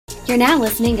You're now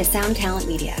listening to Sound Talent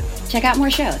Media. Check out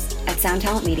more shows at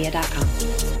soundtalentmedia.com.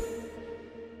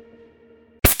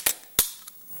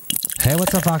 Hey,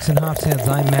 what's up, Vox and Hops fans?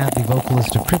 I'm Matt, the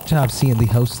vocalist of Cryptopsy and the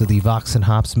host of the Vox and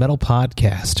Hops Metal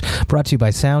Podcast, brought to you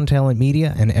by Sound Talent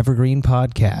Media and Evergreen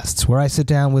Podcasts, where I sit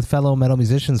down with fellow metal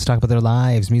musicians to talk about their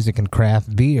lives, music, and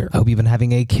craft beer. I hope you've been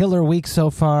having a killer week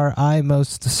so far. I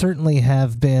most certainly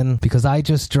have been, because I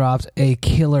just dropped a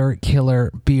killer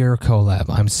beer collab.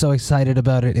 I'm so excited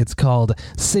about it. It's called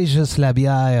C'est juste la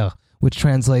bière, which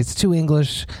translates to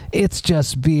English, it's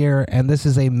just beer, and this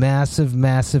is a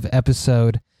massive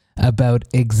episode about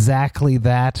exactly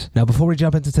that. Now, before we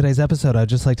jump into today's episode, I'd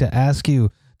just like to ask you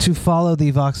to follow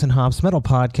the Vox and Hops Metal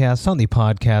Podcast on the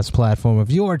podcast platform of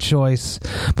your choice.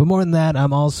 But more than that,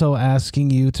 I'm also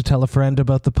asking you to tell a friend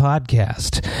about the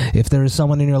podcast. If there is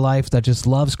someone in your life that just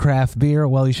loves craft beer,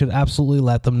 well, you should absolutely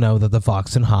let them know that the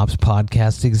Vox and Hops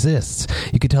podcast exists.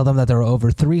 You could tell them that there are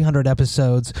over 300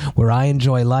 episodes where I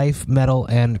enjoy life, metal,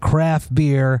 and craft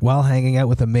beer while hanging out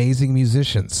with amazing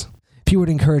musicians. If you would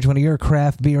encourage one of your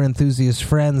craft beer enthusiast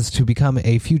friends to become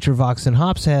a future Vox and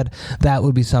Hops head, that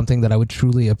would be something that I would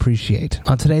truly appreciate.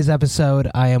 On today's episode,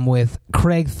 I am with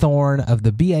Craig Thorne of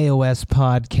the BAOS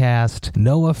podcast,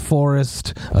 Noah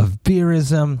Forrest of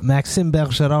Beerism, Maxime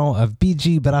Bergeron of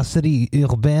BG Brasserie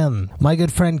Urbaine, my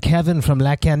good friend Kevin from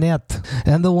La Canette,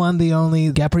 and the one, the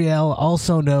only, Gabrielle,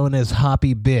 also known as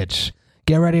Hoppy Bitch.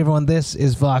 Get ready, everyone. This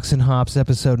is Vox and Hops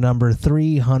episode number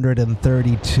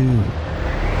 332.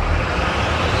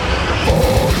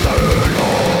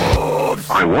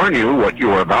 I warn you, what you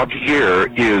are about to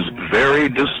hear is very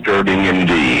disturbing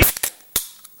indeed.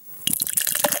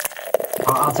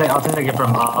 I'll take it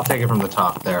from the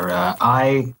top there.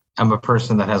 I am a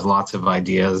person that has lots of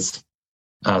ideas.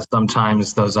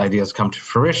 Sometimes those ideas come to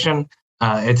fruition.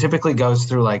 It typically goes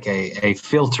through like a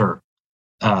filter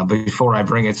before I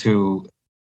bring it to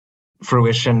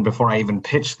fruition, before I even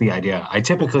pitch the idea. I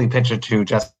typically pitch it to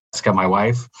Jessica, my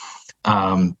wife.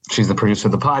 She's the producer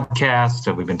of the podcast,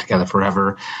 and we've been together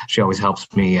forever. She always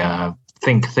helps me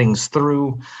think things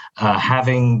through.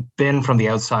 Having been from the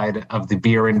outside of the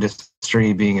beer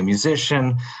industry, being a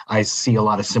musician, I see a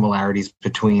lot of similarities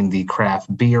between the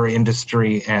craft beer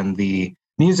industry and the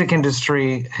music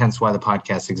industry, hence why the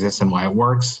podcast exists and why it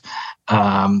works.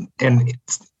 And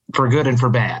it's for good and for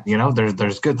bad. You know,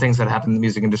 there's good things that happen in the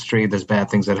music industry. There's bad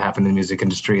things that happen in the music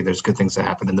industry. There's good things that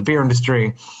happen in the beer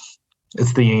industry.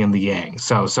 It's the yin and the yang.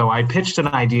 So I pitched an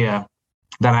idea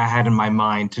that I had in my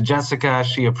mind to Jessica.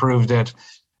 She approved it.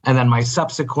 And then my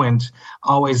subsequent,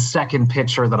 always second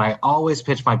pitcher that I always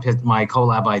pitch my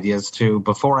collab ideas to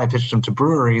before I pitched them to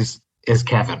breweries is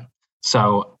Kevin.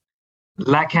 So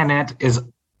La Canette is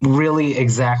really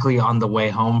exactly on the way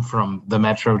home from the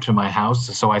metro to my house.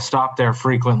 So I stop there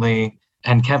frequently.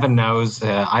 And Kevin knows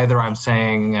either I'm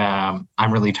saying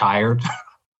I'm really tired,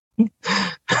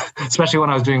 especially when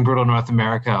I was doing Brutal North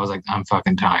America, I was like, I'm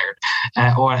fucking tired.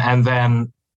 And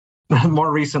then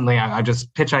more recently, I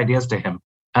just pitch ideas to him.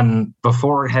 And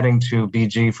before heading to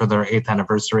BG for their 8th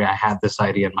anniversary, I had this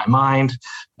idea in my mind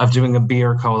of doing a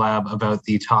beer collab about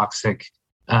the toxic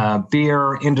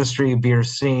beer industry, beer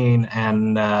scene,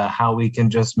 and how we can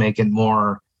just make it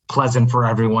more pleasant for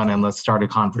everyone. And let's start a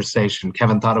conversation.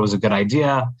 Kevin thought it was a good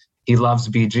idea. He loves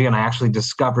BG, and I actually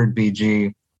discovered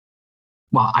BG.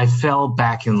 Well, I fell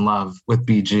back in love with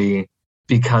BG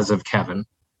because of Kevin,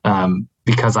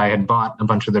 because I had bought a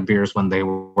bunch of their beers when they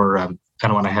were, kind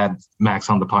of when I had Max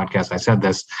on the podcast, I said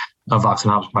this, a Vox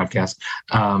and Hops podcast,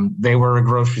 they were a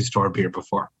grocery store beer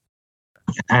before,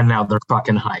 and now they're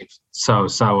fucking hype. So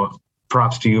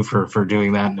props to you for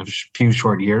doing that in a few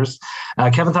short years.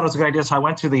 Kevin thought it was a good idea, so I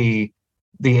went to the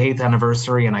 8th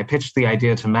anniversary, and I pitched the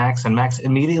idea to Max, and Max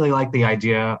immediately liked the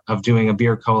idea of doing a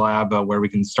beer collab where we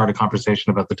can start a conversation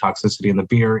about the toxicity in the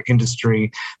beer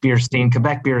industry, beer scene,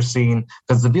 Quebec beer scene,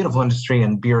 because it's a beautiful industry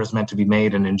and beer is meant to be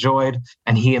made and enjoyed.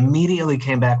 And he immediately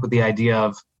came back with the idea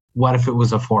of, what if it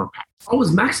was a 4-pack? What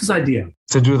was Max's idea?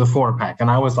 To do the 4-pack.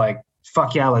 And I was like,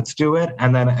 fuck yeah, let's do it.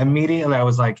 And then immediately I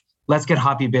was like, let's get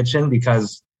Hoppy Bitch in,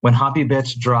 because when Hoppy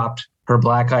Bitch dropped her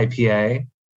black IPA,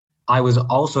 I was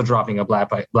also dropping a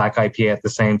black IPA at the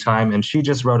same time, and she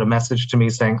just wrote a message to me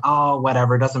saying, oh,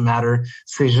 whatever, doesn't matter,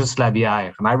 c'est juste la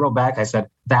bière. And I wrote back, I said,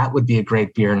 that would be a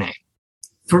great beer name.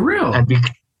 For real?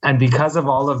 And because of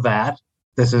all of that,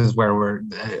 this is where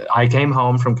I came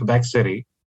home from Quebec City,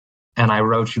 and I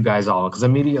wrote you guys all, because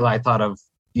immediately I thought of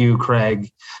you,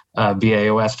 Craig,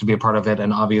 BAOS to be a part of it,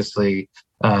 and obviously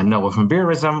Noah from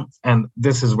Beerism, and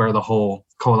this is where the whole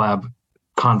collab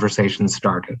conversation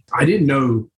started. I didn't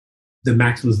know that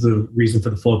Max was the reason for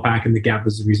the 4-pack and the Gap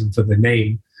was the reason for the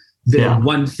name. The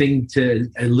one thing to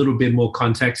a little bit more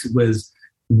context was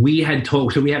we had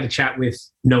talked, so we had a chat with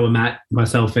Noah, Matt,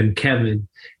 myself, and Kevin,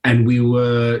 and we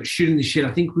were shooting the shit.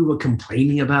 I think we were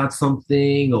complaining about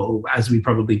something, or as we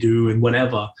probably do, and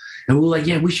whatever. And we were like,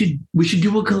 yeah, we should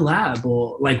do a collab,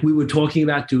 or like we were talking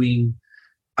about doing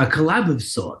a collab of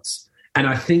sorts. And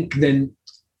I think then,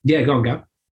 yeah, go on, Gab.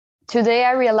 Today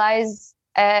I realized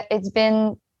it's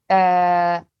been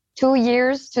 2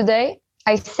 years today.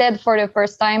 I said for the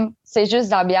first time, c'est juste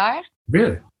de la bière.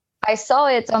 Really? I saw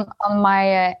it on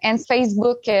my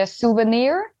Facebook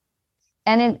souvenir,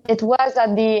 and it was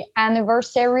at the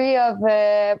anniversary of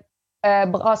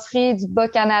Brasserie du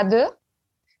Bas-Canada.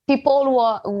 People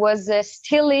was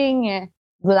stealing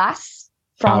glass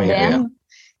from them,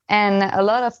 and a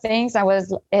lot of things.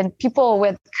 And people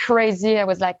went crazy. I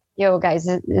was like, yo, guys,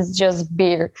 it's just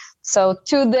beer. So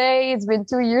today, it's been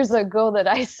 2 years ago that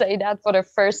I say that for the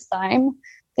first time.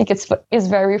 I think it's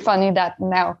very funny that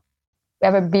now we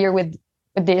have a beer with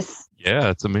this. Yeah,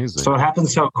 it's amazing. So it happened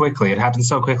so quickly.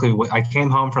 I came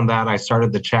home from that. I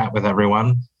started the chat with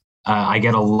everyone. I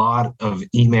get a lot of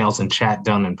emails and chat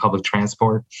done in public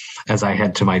transport as I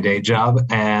head to my day job.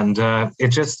 And it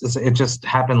just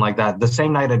happened like that. The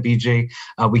same night at BG,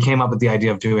 we came up with the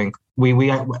idea of doing,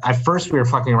 at first we were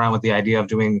fucking around with the idea of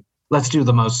doing, let's do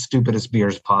the most stupidest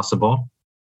beers possible.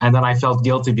 And then I felt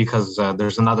guilty because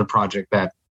there's another project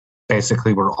that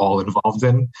basically we're all involved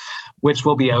in, which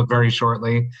will be out very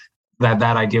shortly. That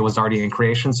idea was already in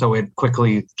creation, so it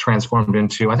quickly transformed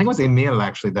into, I think it was Emil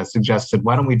actually that suggested,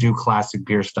 why don't we do classic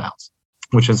beer styles,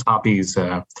 which is Hoppy's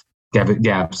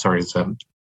his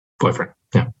boyfriend.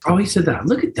 Yeah. Oh, he said that.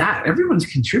 Look at that. Everyone's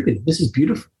contributing. This is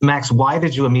beautiful. Max, why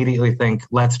did you immediately think,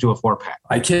 let's do a 4-pack?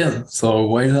 I can, so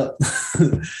why not?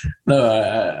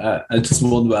 No, I just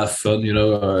want to have fun,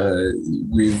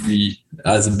 we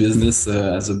as a business,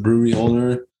 as a brewery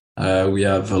owner, we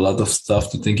have a lot of stuff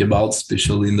to think about,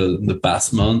 especially in the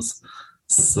past months.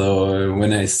 So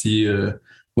when I see,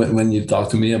 when you talk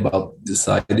to me about this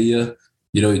idea,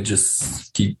 it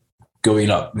just keep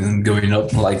going up,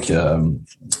 like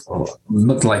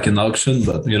not like an auction,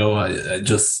 but I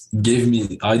just gave me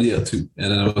the idea too,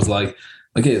 and I was like,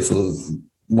 okay, so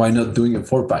why not doing a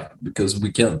 4-pack, because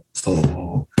we can.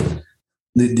 So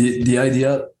the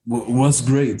idea was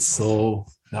great. So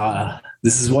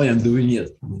this is why I'm doing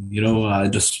it. I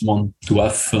just want to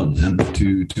have fun and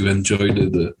to enjoy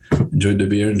the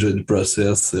beer, enjoy the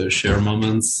process, share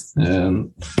moments,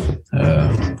 and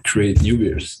create new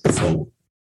beers. So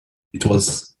it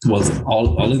was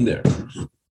all in there.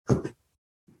 And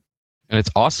it's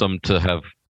awesome to have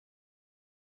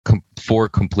 4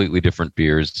 completely different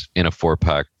beers in a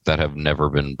 4-pack that have never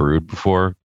been brewed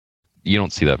before. You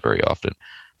don't see that very often.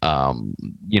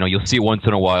 You'll see it once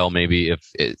in a while, maybe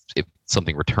if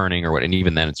something returning or what, and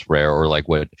even then it's rare, or like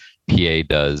what PA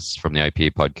does from the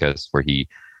IPA podcast, where he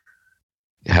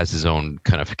has his own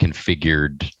kind of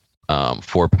configured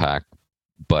 4-pack.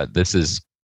 But this is,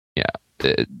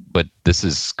 this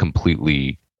is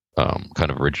completely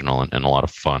kind of original and a lot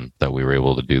of fun that we were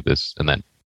able to do this, and then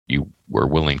you were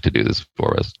willing to do this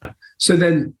for us. So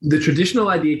then the traditional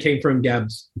idea came from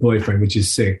Gab's boyfriend, which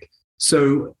is sick.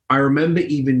 So I remember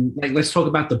even, like, let's talk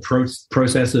about the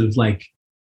process of like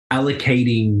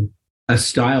allocating a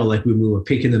style. Like when we were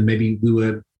picking them, maybe we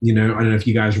were, I don't know if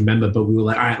you guys remember, but we were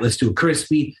like, all right, let's do a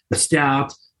crispy, a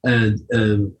stout, an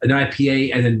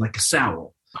IPA, and then like a sour.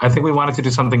 I think we wanted to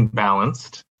do something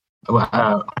balanced.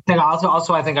 I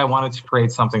think I wanted to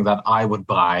create something that I would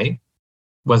buy.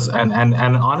 And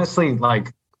honestly,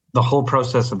 like the whole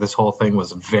process of this whole thing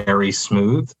was very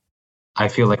smooth. I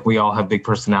feel like we all have big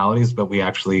personalities, but we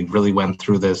actually really went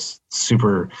through this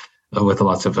super with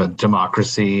lots of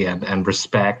democracy and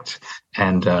respect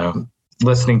and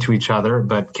listening to each other.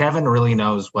 But Kevin really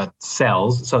knows what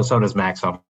sells. So does Max,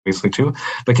 obviously, too.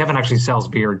 But Kevin actually sells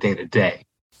beer day to day.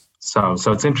 So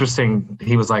it's interesting.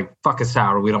 He was like, fuck a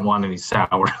sour. We don't want any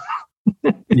sour.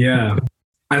 Yeah.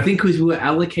 I think because we were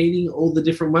allocating all the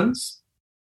different ones,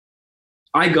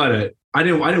 I got it. I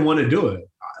didn't want to do it.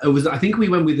 I think we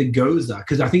went with the Goza,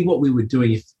 because I think what we were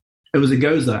doing, it was a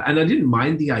Goza, and I didn't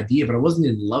mind the idea, but I wasn't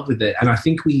in love with it. And I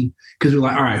think because we're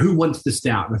like, all right, who wants the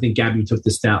stout? And I think Gabby took the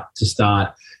stout to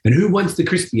start. And who wants the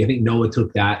crispy? I think Noah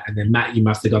took that. And then Matt, you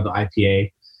must have got the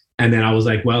IPA. And then I was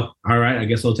like, well, all right, I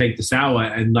guess I'll take the sour.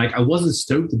 And like, I wasn't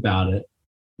stoked about it,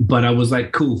 but I was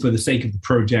like, cool, for the sake of the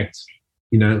project,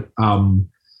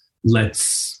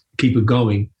 let's keep it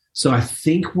going. So I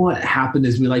think what happened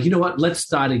is we're like, you know what, let's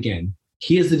start again.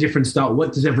 Here's the different style.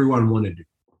 What does everyone want to do?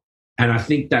 And I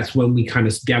think that's when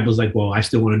Gab was like, well, I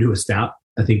still want to do a stout.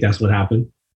 I think that's what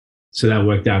happened. So that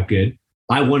worked out good.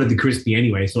 I wanted the crispy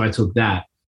anyway, so I took that.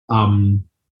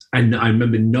 And I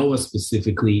remember Noah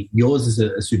specifically, yours is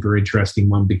a super interesting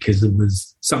one because it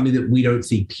was something that we don't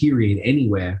see period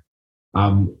anywhere,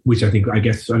 which I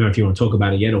guess, I don't know if you want to talk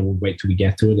about it yet or we'll wait till we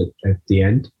get to it at the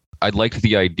end. I liked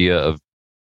the idea of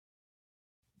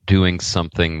doing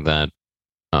something that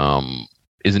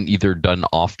isn't either done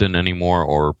often anymore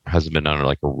or hasn't been done in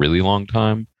like a really long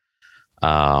time.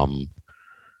 And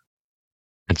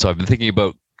so I've been thinking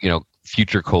about,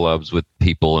 future collabs with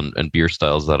people and beer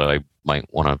styles that I might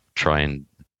want to try and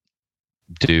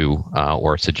do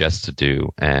or suggest to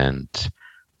do. And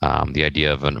the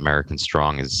idea of an American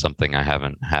Strong is something I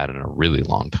haven't had in a really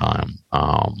long time.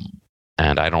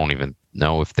 And I don't even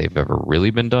know if they've ever really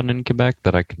been done in Quebec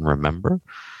that I can remember.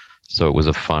 So it was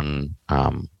a fun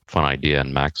idea,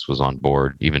 and Max was on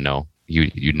board, even though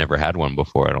you'd never had one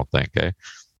before, I don't think, eh?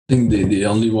 I think the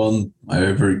only one I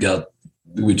ever got,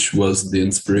 which was the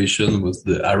inspiration, was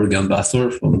the Arrogant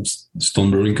Bastard from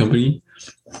Stone Brewing Company.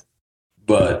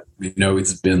 But,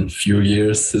 it's been a few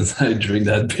years since I drank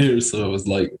that beer, so I was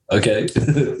like, okay,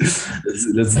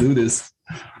 let's do this.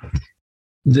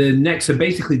 So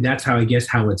basically that's how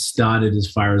it started as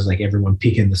far as like everyone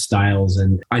picking the styles.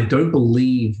 And I don't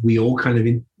believe we all kind of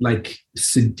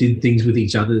did things with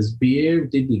each other's beer,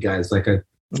 did we guys?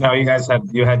 No, you guys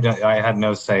I had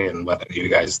no say in what you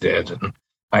guys did. And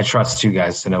I trust you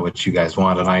guys to know what you guys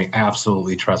want. And I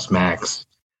absolutely trust Max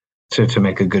to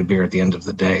make a good beer at the end of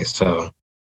the day. So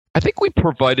I think we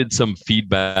provided some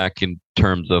feedback in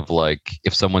terms of like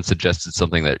if someone suggested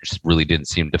something that just really didn't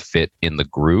seem to fit in the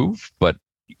groove, but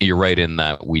you're right in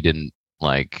that we didn't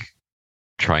like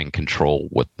try and control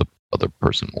what the other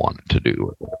person wanted to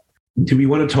do. Do we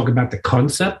want to talk about the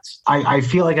concept? I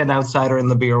feel like an outsider in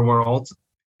the beer world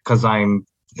because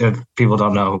if people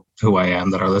don't know who I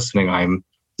am that are listening, I'm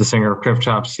the singer of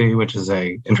Cryptopsy, which is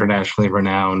a internationally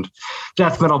renowned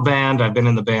death metal band. I've been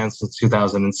in the band since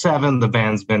 2007. The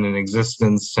band's been in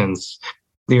existence since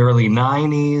the early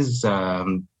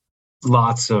 90s.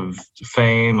 Lots of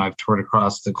fame. I've toured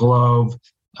across the globe.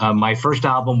 My first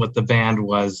album with the band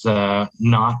was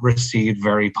not received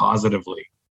very positively.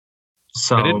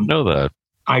 So I didn't know that.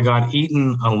 I got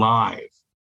eaten alive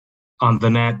on the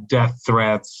net, death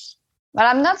threats. But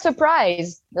I'm not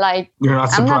surprised. You're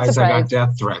not surprised I got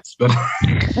death threats, but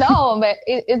no, but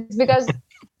it's because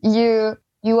you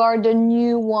are the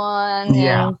new one.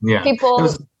 Yeah. People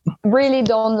really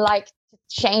don't like to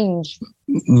change.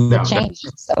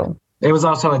 So it was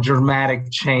also a dramatic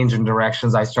change in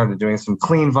directions. I started doing some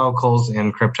clean vocals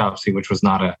in Cryptopsy, which was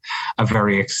not a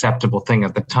very acceptable thing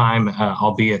at the time,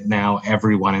 albeit now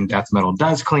everyone in death metal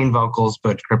does clean vocals,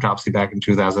 but Cryptopsy back in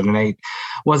 2008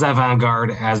 was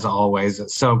avant-garde as always.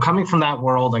 So coming from that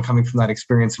world and coming from that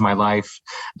experience in my life,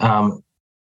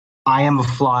 I am a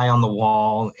fly on the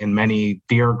wall in many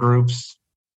beer groups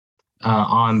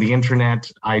on the internet.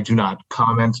 I do not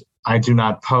comment. I do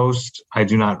not post. I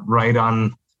do not write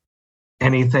on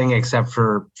anything except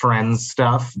for friends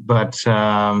stuff, but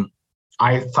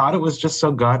I thought it was just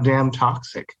so goddamn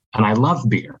toxic. And I love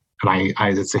beer, and I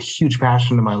it's a huge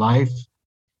passion in my life,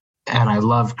 and I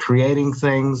love creating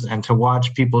things, and to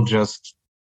watch people just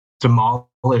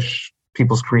demolish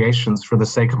people's creations for the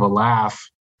sake of a laugh,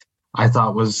 I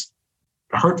thought was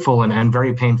hurtful and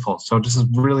very painful. So this is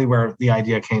really where the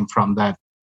idea came from, that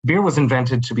beer was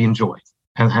invented to be enjoyed,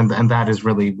 and that is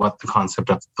really what the concept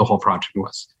of the whole project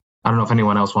was. I don't know if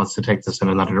anyone else wants to take this in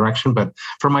another direction, but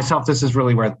for myself, this is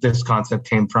really where this concept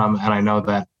came from. And I know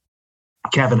that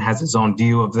Kevin has his own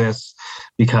view of this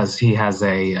because he has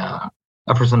a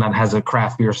person that has a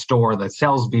craft beer store that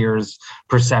sells beers,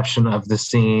 perception of the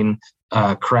scene.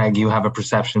 Craig, you have a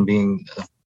perception being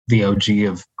the OG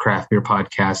of craft beer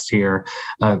podcasts here.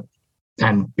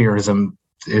 And Beerism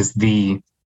is the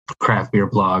craft beer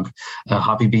blog.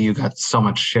 Hoppy B, you got so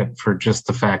much shit for just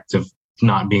the fact of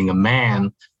not being a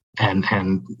man. And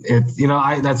it,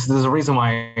 there's a reason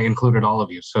why I included all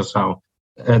of you. So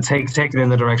take it in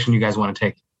the direction you guys want to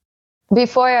take.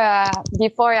 Before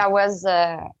I was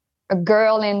a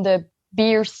girl in the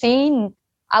beer scene,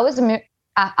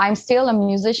 I'm still a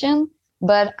musician,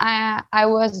 but I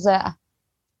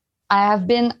have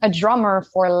been a drummer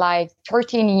for like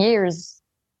 13 years.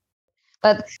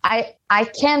 But I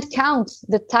can't count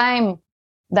the time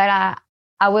that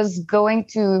I was going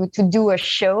to do a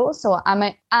show. So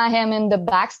I am in the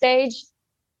backstage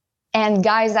and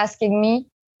guys asking me,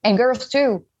 and girls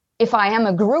too, if I am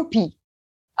a groupie.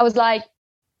 I was like,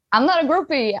 I'm not a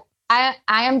groupie. I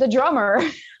am the drummer.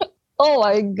 Oh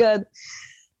my God.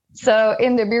 So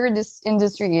in the beer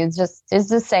industry, it's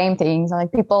the same things.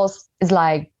 Like people is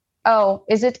like, oh,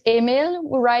 is it Emil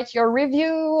who writes your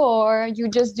review, or you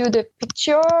just do the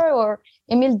picture, or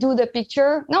Emil do the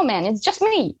picture? No, man, it's just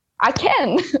me. I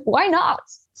can. Why not?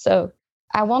 So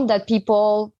I want that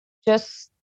people just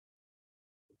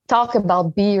talk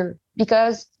about beer,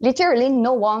 because literally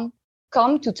no one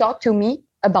come to talk to me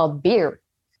about beer.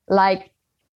 Like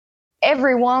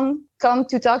everyone come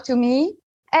to talk to me.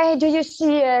 Hey, do you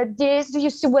see this? Do you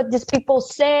see what these people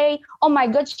say? Oh my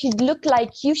God, she looked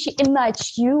like you. She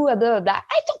imaged you. That.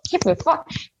 I don't give a fuck.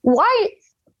 Why?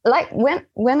 Like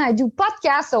when I do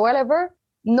podcasts or whatever,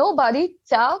 nobody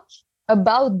talk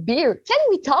about beer. Can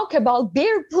we talk about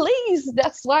beer, please?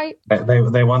 That's why.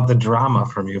 They want the drama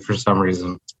from you for some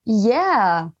reason.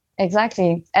 Yeah,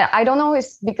 exactly. I don't know if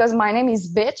it's because my name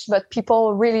is Bitch, but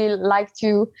people really like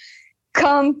to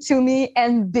come to me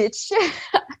and bitch.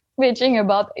 Bitching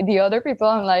about the other people.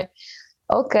 I'm like,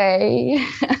 okay.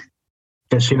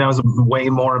 Because she knows way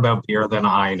more about beer than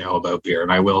I know about beer,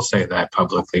 and I will say that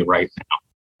publicly right now.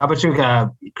 How about you,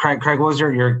 Craig? Craig, what was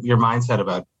your mindset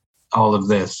about all of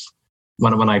this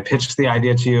when I pitched the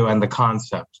idea to you and the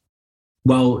concept?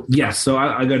 Well, yes. So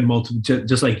I got multiple,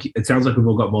 just like it sounds like we've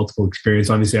all got multiple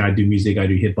experience. Obviously, I do music. I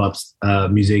do hip hop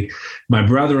music. My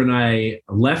brother and I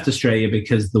left Australia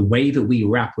because the way that we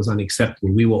rap was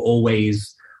unacceptable. We were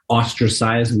always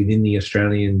ostracized within the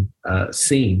Australian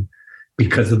scene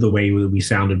because of the way we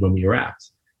sounded when we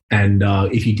rapped. And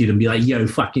if you didn't be like, yo,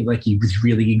 fucking, like you this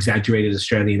really exaggerated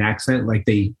Australian accent, like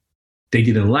they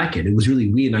didn't like it. It was really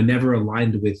weird. I never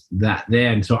aligned with that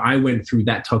there. And so I went through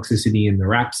that toxicity in the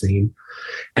rap scene.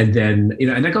 And then,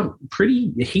 and I got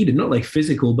pretty heated, not like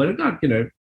physical, but it got,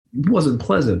 it wasn't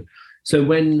pleasant. So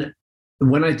when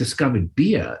I discovered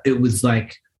beer, it was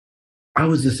like, I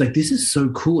was just like, this is so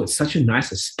cool. It's such a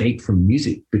nice escape from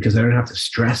music because I don't have to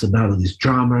stress about all this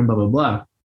drama and blah, blah, blah.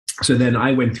 So then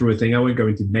I went through a thing. I won't go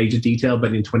into major detail,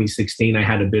 but in 2016, I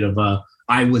had a bit of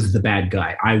I was the bad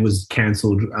guy. I was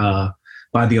cancelled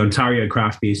by the Ontario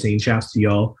craft beer scene. Shouts to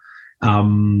y'all.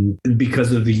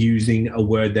 Because of the using a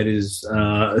word that is,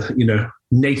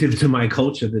 native to my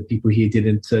culture that people here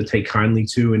didn't take kindly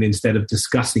to, and instead of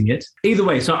discussing it. Either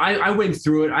way, so I went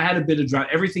through it. I had a bit of drama.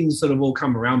 Everything's sort of all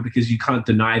come around because you can't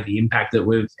deny the impact that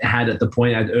we've had at the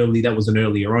point that was an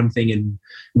earlier on thing. And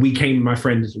my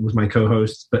friend was my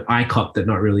co-host, but I copped it,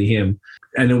 not really him.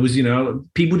 And it was,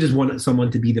 people just wanted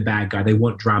someone to be the bad guy. They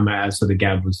want drama, as sort of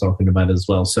Gab was talking about as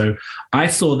well. So I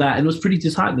saw that, and it was pretty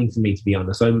disheartening for me, to be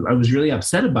honest. I was really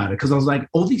upset about it because I was like,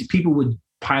 all these people were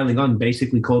piling on,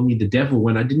 basically called me the devil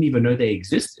when I didn't even know they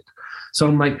existed. So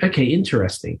I'm like, okay,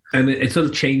 interesting. And it sort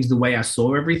of changed the way I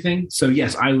saw everything. So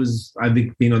yes, I've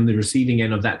been on the receiving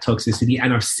end of that toxicity,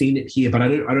 and I've seen it here, but I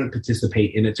don't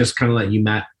participate in it. Just kind of like you,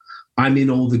 Matt. I'm in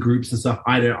all the groups and stuff.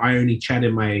 I only chat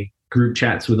in my group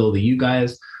chats with all of you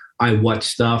guys. I watch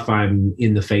stuff. I'm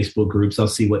in the Facebook groups. I'll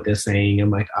see what they're saying. I'm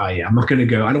like, oh yeah, I'm not going to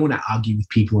go. I don't want to argue with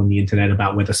people on the internet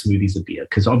about whether smoothies are beer,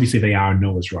 because obviously they are and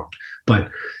no one's wrong. But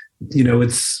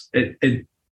it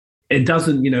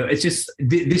doesn't, it's just,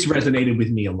 this resonated with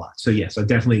me a lot. So yes, I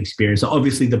definitely experienced it.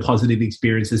 Obviously the positive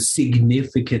experiences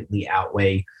significantly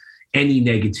outweigh any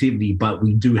negativity, but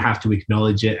we do have to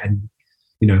acknowledge it. And,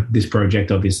 this project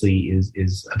obviously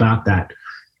is about that.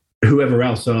 Whoever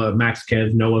else, Max,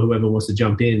 Kev, Noah, whoever wants to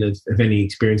jump in, if any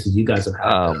experiences you guys have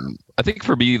had. I think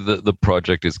for me, the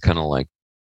project is kind of like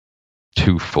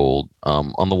twofold.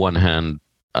 On the one hand,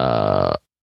 the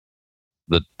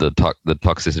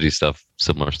toxicity stuff,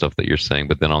 similar stuff that you're saying,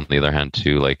 but then on the other hand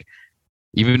too, like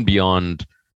even beyond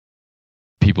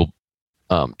people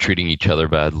treating each other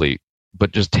badly,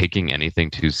 but just taking anything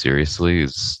too seriously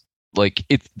is like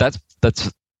that's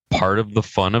part of the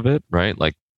fun of it, right?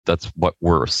 Like that's what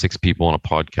we're 6 people on a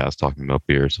podcast talking about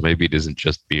beer. So maybe it isn't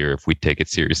just beer if we take it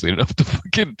seriously enough to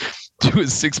fucking do a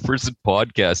 6-person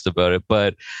podcast about it.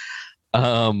 But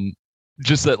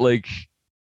just that like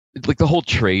the whole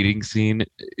trading scene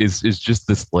is just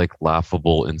this like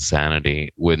laughable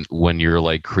insanity when you're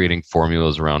like creating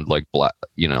formulas around like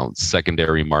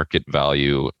secondary market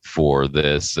value for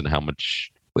this and how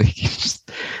much like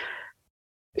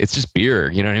it's just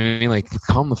beer, you know what I mean? Like,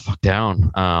 calm the fuck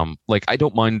down. Like, I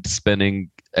don't mind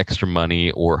spending extra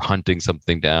money or hunting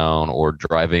something down or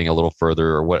driving a little further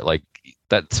or what, like,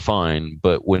 that's fine.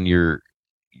 But when you're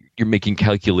making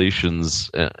calculations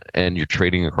and you're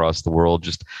trading across the world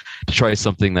just to try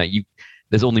something that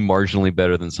that's only marginally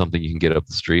better than something you can get up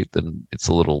the street, then it's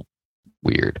a little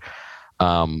weird.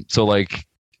 So like,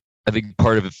 I think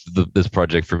part of this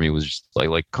project for me was just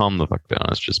like calm the fuck down.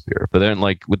 It's just beer. But then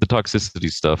like with the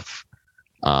toxicity stuff,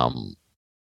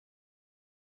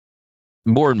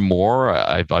 more and more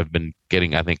I've been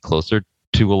getting, I think, closer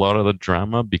into a lot of the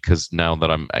drama because now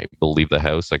that I believe the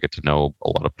house, I get to know a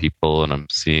lot of people and I'm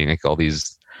seeing like all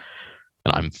these,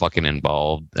 and I'm fucking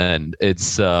involved, and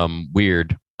it's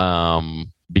weird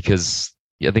because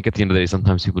I think at the end of the day,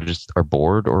 sometimes people just are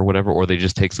bored or whatever, or they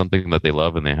just take something that they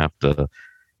love and they have to,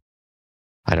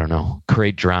 I don't know,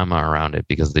 create drama around it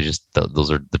because they just those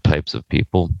are the types of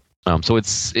people. So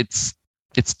it's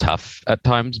tough at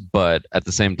times, but at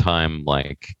the same time,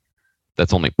 like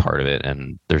that's only part of it,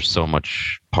 and there's so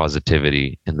much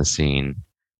positivity in the scene.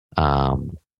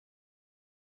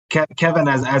 Kevin,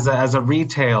 as a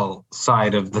retail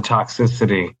side of the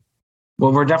toxicity,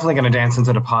 well, we're definitely going to dance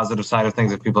into the positive side of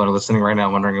things. If people are listening right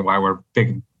now, wondering why we're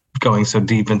going so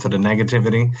deep into the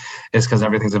negativity, is because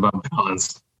everything's about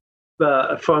balance.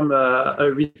 But from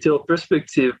a retail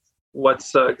perspective, what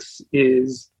sucks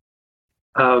is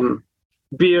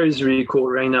beer is really cool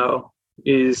right now.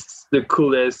 Is the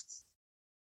coolest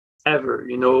ever.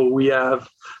 You know, we have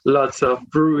lots of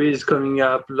breweries coming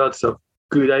up, lots of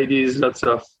good ideas, lots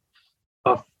of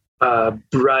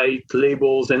bright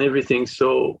labels and everything.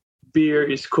 So beer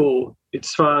is cool,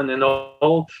 it's fun and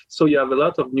all. So you have a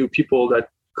lot of new people that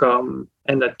come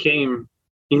and that came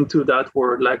into that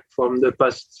world, like from the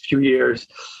past few years.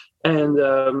 And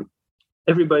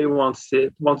everybody wants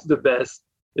the best.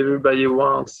 Everybody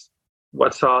wants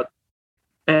what's hot.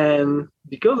 And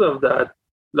because of that,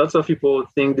 lots of people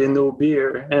think they know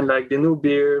beer, and like they know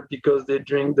beer because they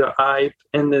drink the hype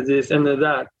and the this and the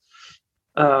that.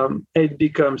 It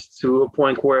becomes to a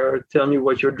point where, tell me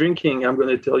what you're drinking, I'm going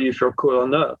to tell you if you're cool or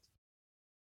not.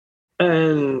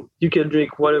 And you can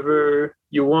drink whatever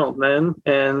you want, man.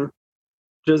 And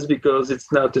just because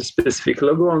it's not a specific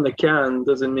logo on the can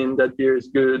doesn't mean that beer is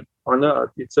good or not.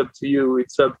 It's up to you.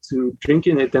 It's up to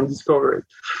drinking it and discover it.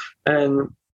 And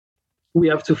we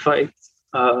have to fight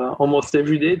almost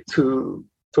every day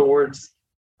towards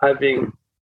having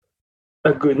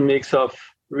a good mix of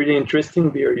really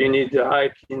interesting beer. You need the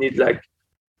hype, you need like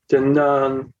the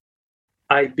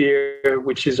non-hype beer,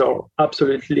 which is all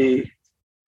absolutely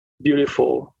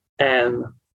beautiful. And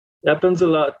it happens a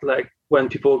lot, like when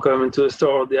people come into a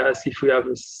store, they ask if we have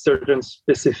a certain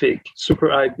specific super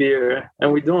hype beer,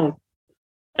 and we don't,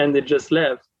 and they just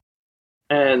left.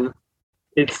 And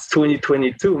it's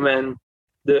 2022, man.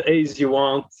 The haze you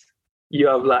want, you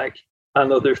have like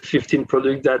another 15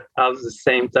 products that have the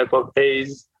same type of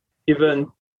haze, even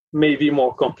maybe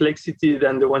more complexity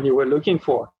than the one you were looking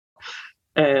for.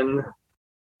 And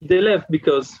they left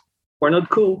because we're not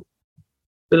cool.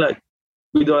 They're like,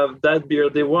 we don't have that beer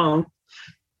they want.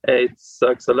 It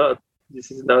sucks a lot.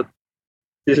 This is not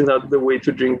the way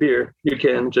to drink beer. You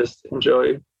can just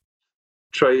enjoy,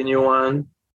 try a new one,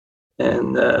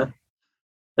 and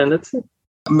that's it.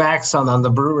 Max, on the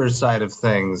brewer's side of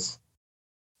things,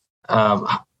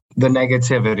 the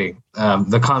negativity,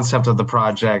 the concept of the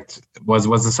project, was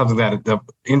this something that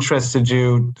interested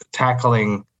you,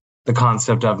 tackling the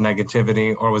concept of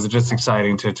negativity, or was it just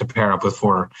exciting to pair up with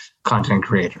 4 content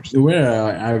creators?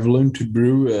 Where I've learned to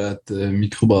brew at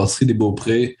Microbrasserie des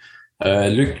Beauprés,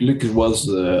 Luc was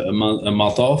a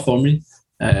mentor for me.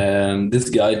 And this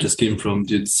guy just came from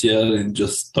Dieu du Ciel and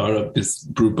just started up his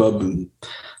brew pub in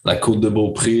La Côte de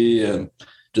Beaupré, and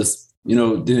just,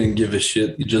 didn't give a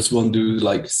shit. He just wanted to do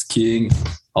like skiing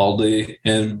all day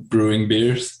and brewing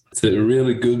beers. It's a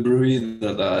really good brewery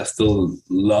that I still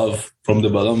love from the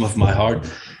bottom of my heart.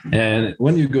 And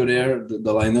when you go there,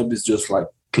 the lineup is just like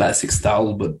classic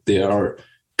style, but they are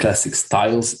classic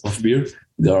styles of beer.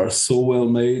 They are so well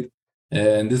made.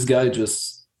 And this guy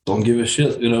just don't give a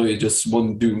shit. He just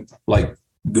want to do like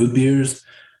good beers,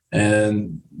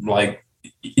 and like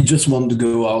he just wanted to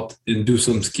go out and do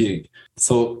some skiing.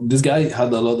 So this guy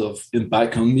had a lot of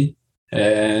impact on me.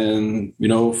 And,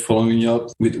 following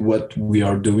up with what we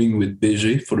are doing with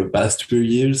BG for the past 2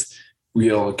 years, we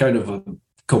are kind of a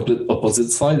complete opposite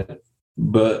side.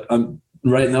 But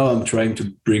right now I'm trying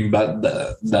to bring back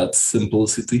that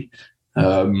simplicity,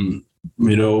 for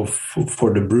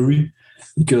the brewery,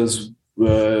 because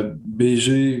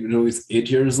BG, is 8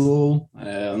 years old.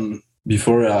 And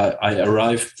before I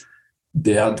arrived,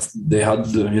 they had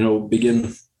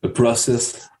begin a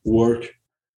process work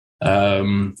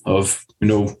of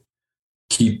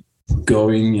keep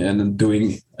going and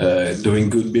doing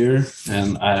good beer,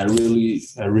 and I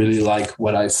really like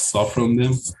what I saw from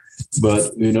them.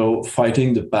 But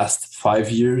fighting the past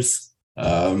 5 years,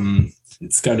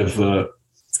 it's kind of a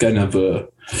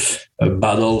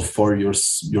battle for your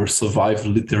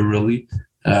survival, literally.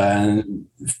 And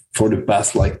for the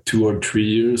past like 2 or 3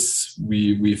 years,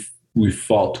 we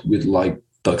fought with like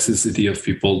toxicity of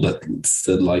people that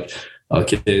said like,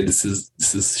 okay, this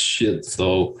is shit.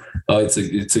 So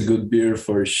it's a good beer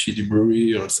for a shitty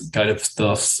brewery or some kind of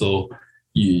stuff. So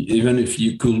even if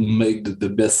you could make the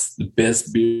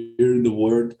best beer in the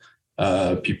world,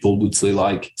 people would say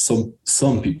like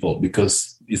some people,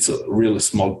 because it's a really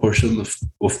small portion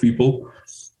of people,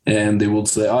 and they would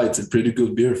say, it's a pretty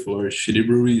good beer for a shitty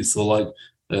brewery. So like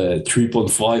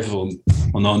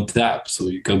 3.5 on tap. So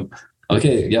you come,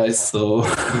 okay, guys. So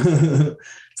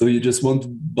so you just want to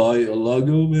buy a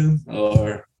lager, man,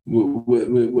 or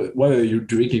why are you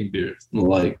drinking beer?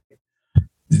 Like,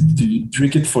 do you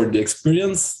drink it for the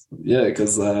experience? Yeah,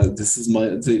 because this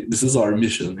is our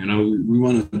mission. You know, we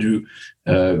want to do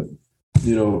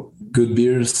good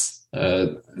beers,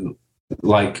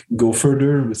 like go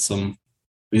further with some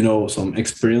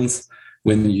experience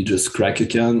when you just crack a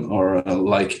can or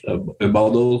like a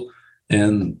bottle.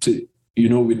 And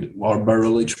with our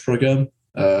barrel age program,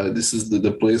 this is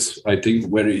the place I think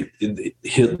where it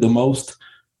hit the most.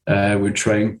 We're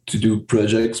trying to do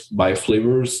projects by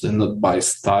flavors and not by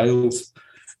styles.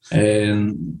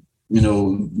 And,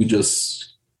 we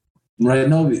just, right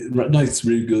now it's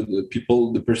really good.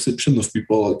 The perception of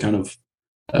people are kind of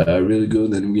really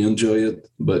good, and we enjoy it.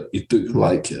 But it took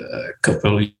like a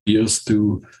couple of years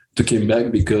to came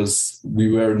back, because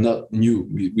we were not new.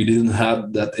 We didn't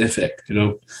have that effect,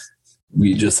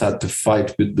 We just had to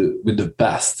fight with the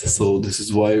past. So this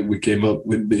is why we came up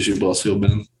with BG Brasse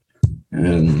Urbaine.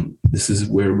 And this is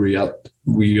where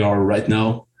we are right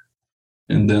now.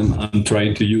 And then I'm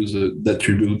trying to use that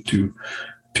tribute to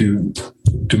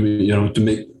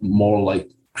make more like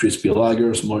crispy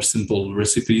lagers, more simple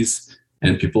recipes,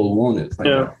 and people want it.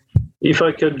 Yeah. If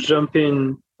I could jump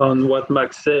in on what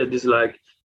Max said, is like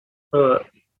a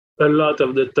lot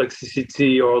of the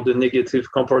toxicity or the negative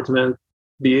comportment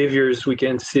behaviors we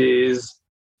can see is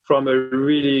from a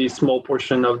really small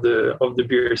portion of the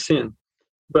beer scene.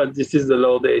 But this is the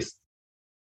loudest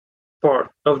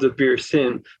part of the beer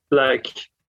scene. Like,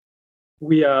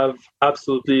 we have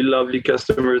absolutely lovely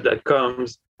customers that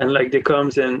comes, and like they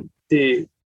comes and they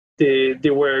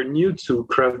were new to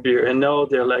craft beer, and now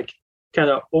they're like kind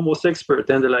of almost expert,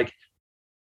 and they're like,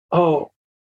 "Oh,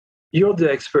 you're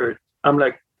the expert." I'm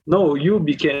like, "No, you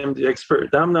became the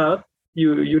expert. I'm not.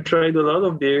 You tried a lot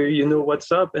of beer. You know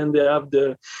what's up." And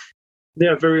they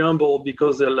are very humble,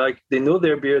 because they're like, they know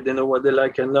their beer, they know what they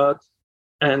like and not,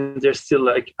 and they're still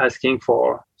like asking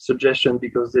for suggestion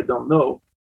because they don't know.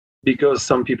 Because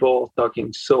some people are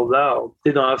talking so loud,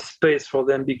 they don't have space for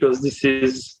them, because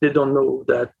they don't know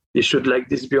that they should like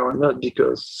this beer or not,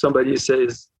 because somebody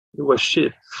says it was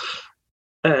shit.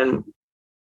 And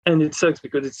it sucks,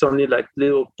 because it's only like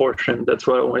little portion. That's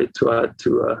what I wanted to add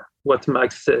to what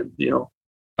Max said.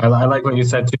 I like what you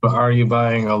said too. Are you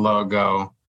buying a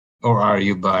logo, or are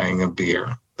you buying a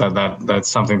beer? That's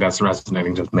something that's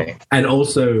resonating with me. And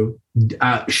also,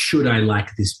 should I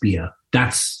like this beer?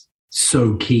 That's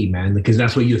so key, man, because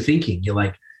that's what you're thinking. You're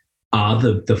like, are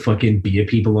the fucking beer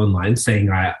people online saying,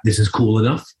 this is cool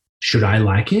enough? Should I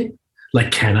like it?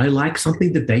 Like, can I like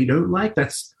something that they don't like?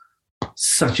 That's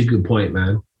such a good point,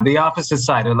 man. The opposite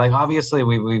side, like, obviously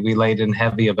we laid in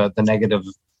heavy about the negative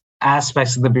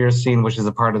aspects of the beer scene, which is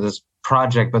a part of this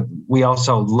project, but we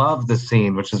also love the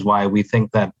scene, which is why we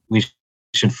think that we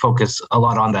should focus a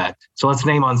lot on that. So let's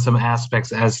name on some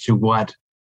aspects as to what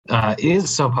is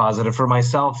so positive. For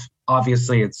myself,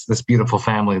 obviously, it's this beautiful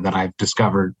family that I've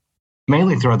discovered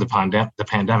mainly throughout the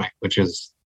pandemic, which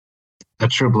is a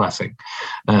true blessing.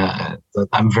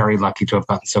 I'm very lucky to have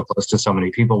gotten so close to so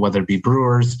many people, whether it be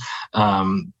brewers,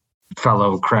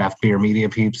 fellow craft beer media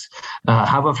peeps.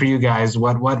 How about for you guys?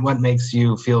 What makes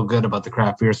you feel good about the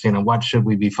craft beer scene, and what should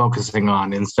we be focusing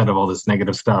on instead of all this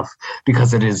negative stuff?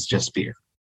 Because it is just beer.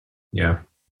 Yeah,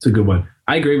 it's a good one.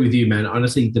 I agree with you, man.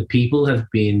 Honestly, the people have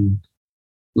been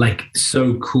like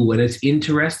so cool, and it's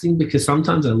interesting because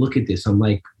sometimes I look at this, I'm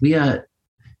like, we are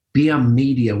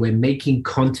media, we're making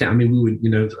content. I mean, we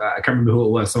would, I can't remember who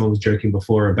it was. Someone was joking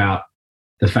before about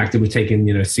the fact that we're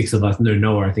taking, 6 of us. No,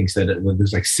 Noah, I think, said it.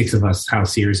 There's like 6 of us. How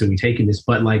serious are we taking this?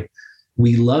 But like,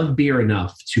 we love beer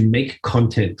enough to make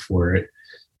content for it,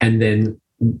 and then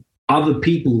other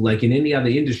people, like in any other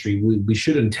industry, we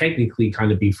shouldn't technically kind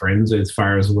of be friends as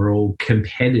far as we're all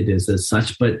competitors as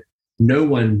such. But no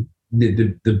one,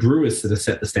 the brewers that have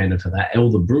set the standard for that,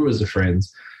 all the brewers are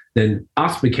friends. Then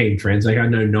us became friends. Like, I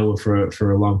know Noah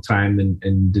for a long time,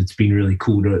 and it's been really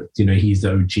cool to, he's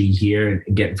the OG here, and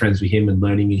getting friends with him and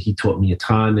learning. And he taught me a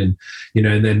ton. And,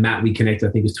 and then Matt, we connected,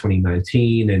 I think it was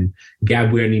 2019. And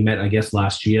Gab, we only met, I guess,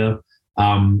 last year.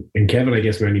 And Kevin, I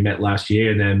guess we only met last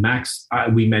year. And then Max,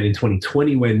 we met in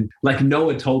 2020 when, like,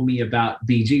 Noah told me about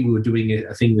BG. We were doing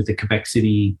a thing with the Quebec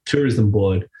City Tourism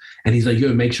Board. And he's like,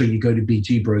 yo, make sure you go to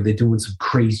BG, bro. They're doing some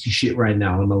crazy shit right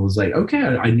now. And I was like, okay,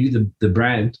 I knew the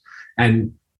brand.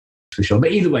 And for sure.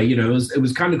 But either way, you know, it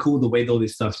was kind of cool the way all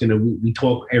this stuff, you know, we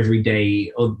talk every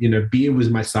day. You know, beer was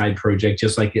my side project,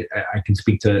 just like I can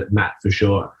speak to Matt for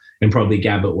sure. And probably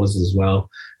Gabbett was as well.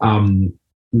 And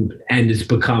it's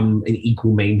become an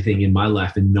equal main thing in my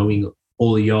life, and knowing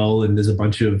all of y'all, and there's a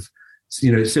bunch of, you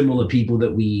know, similar people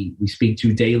that we speak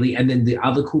to daily. And then the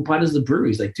other cool part is the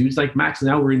breweries, like dudes like Max.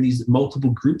 Now we're in these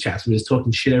multiple group chats. We're just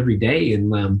talking shit every day.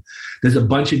 And there's a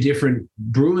bunch of different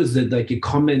brewers that like are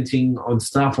commenting on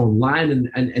stuff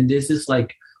online. And there's this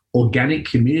like organic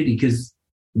community, because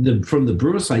from the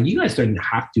brewer side, you guys don't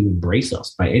have to embrace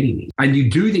us by any means. And you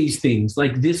do these things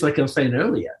like this, like I was saying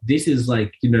earlier, this is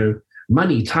like, you know,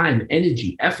 money, time,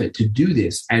 energy, effort to do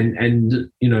this.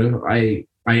 And you know, I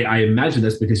imagine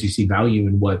that's because you see value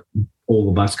in what all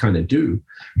of us kind of do.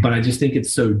 But I just think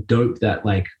it's so dope that,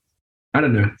 like, I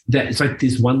don't know, that it's like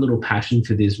this one little passion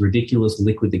for this ridiculous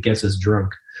liquid that gets us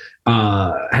drunk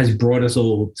has brought us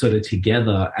all sort of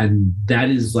together. And that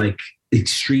is like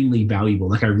extremely valuable.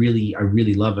 Like I really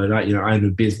love it. I own a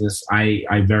business. I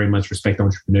very much respect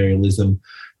entrepreneurialism.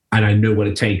 And I know what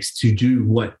it takes to do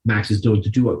what Max is doing, to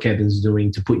do what Kevin's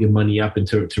doing, to put your money up and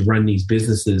to run these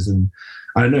businesses. And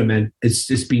I don't know, man, it's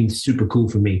just been super cool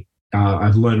for me.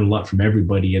 I've learned a lot from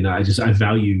everybody, and I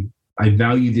value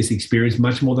this experience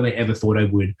much more than I ever thought I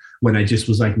would, when I just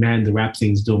was like, man, the rap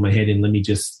scene's doing my head in. Let me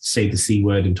just say the C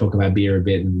word and talk about beer a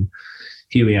bit. And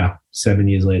here we are 7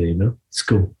 years later, you know, it's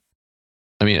cool.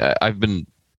 I mean, I've been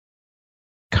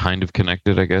kind of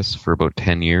connected, I guess, for about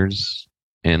 10 years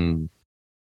in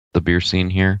the beer scene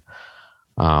here.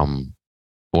 One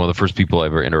of the first people I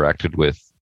ever interacted with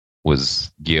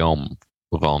was Guillaume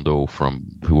Lavando,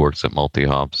 who works at Multi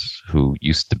Hops, who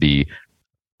used to be,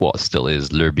 well, still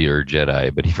is, Le Beer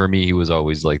Jedi. But for me, he was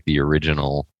always like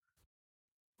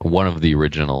one of the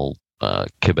original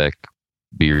Quebec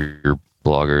beer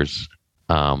bloggers.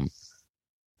 And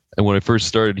when I first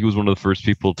started, he was one of the first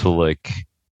people to like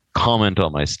comment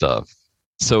on my stuff.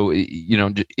 So, you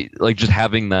know, like just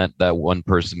having that one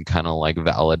person kind of like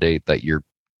validate that you're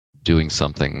doing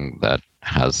something that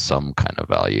has some kind of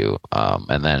value,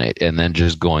 and then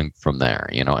just going from there,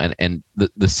 you know. And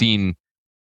the scene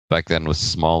back then was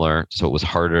smaller, so it was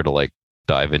harder to like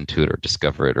dive into it or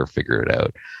discover it or figure it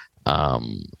out.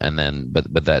 And then,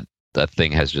 but that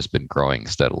thing has just been growing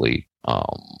steadily.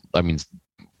 I mean,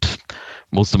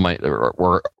 most of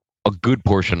or a good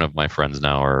portion of my friends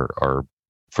now are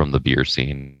from the beer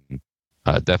scene.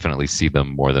 Definitely see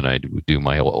them more than I do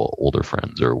my older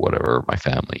friends or whatever, my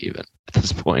family even at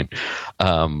this point.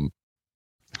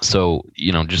 So,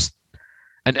 you know, just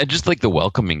and just like the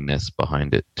welcomingness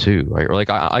behind it too, right? Or like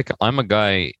I'm a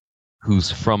guy who's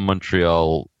from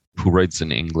Montreal who writes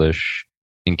in English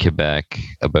in Quebec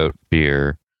about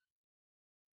beer,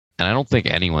 and I don't think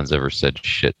anyone's ever said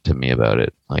shit to me about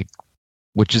it, like,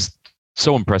 which is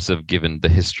so impressive given the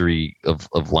history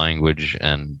of language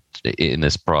and in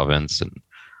this province and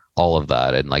all of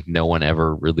that, and like no one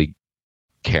ever really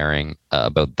caring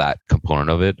about that component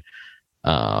of it.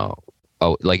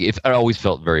 Like if I always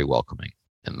felt very welcoming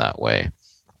in that way,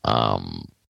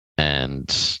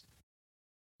 and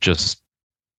just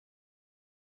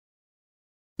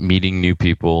meeting new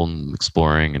people and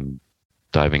exploring and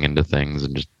diving into things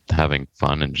and just having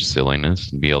fun and just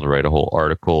silliness, and be able to write a whole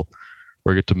article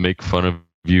where I get to make fun of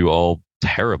you all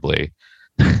terribly.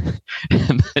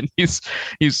 And then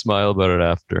you smile about it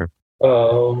after.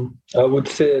 I would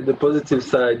say the positive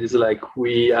side is like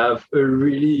we have a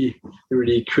really,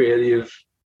 really creative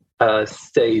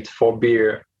state for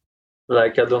beer.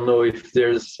 Like, I don't know if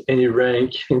there's any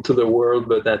rank into the world,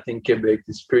 but I think Quebec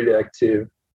is pretty active,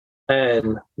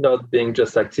 and not being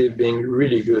just active, being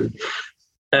really good.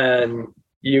 And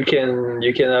you can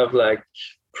have like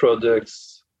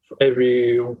products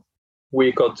every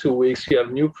week or 2 weeks. You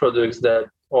have new products that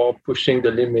are pushing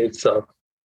the limits of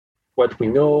what we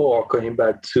know or going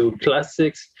back to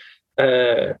classics.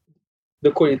 The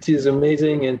quality is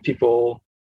amazing, and people,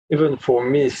 even for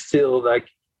me, still like,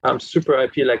 I'm super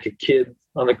happy like a kid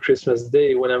on a Christmas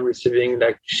day when I'm receiving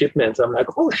like shipments. I'm like,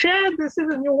 oh shit, this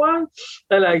is a new one.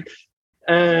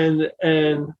 And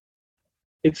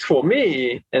it's for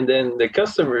me. And then the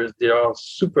customers, they are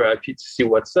super happy to see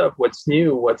what's up, what's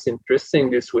new, what's interesting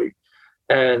this week.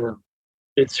 And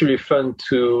it's really fun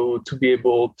to be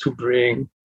able to bring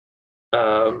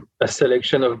a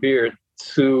selection of beer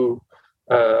to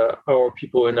our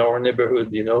people in our neighborhood,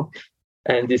 you know.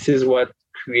 And this is what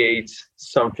create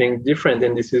something different.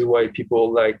 And this is why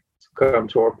people like to come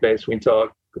to our place. We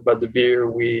talk about the beer.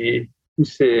 We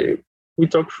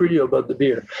talk freely about the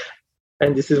beer.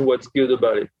 And this is what's good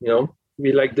about it.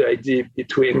 We like the idea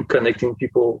between connecting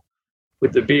people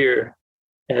with the beer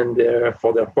and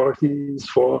for their parties,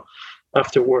 for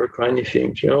after work or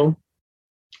anything,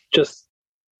 just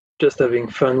having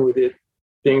fun with it,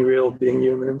 being real, being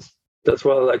humans. That's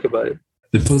what I like about it.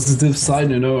 The positive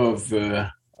side, of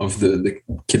the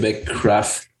Quebec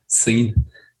craft scene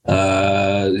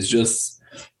is just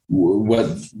what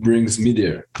brings me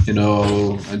there.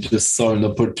 I just saw an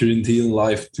opportunity in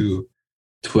life to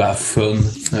have fun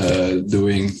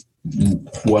doing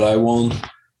what I want,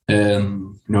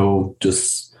 and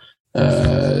just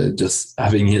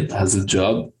having it as a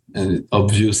job. And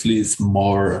obviously, it's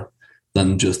more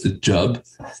than just a job,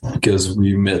 because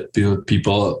we met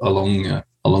people along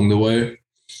the way.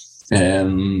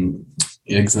 And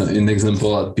in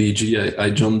example at BG, I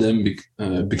joined them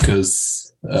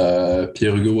because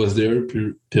Pierre Hugo was there.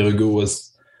 Pierre Hugo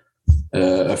was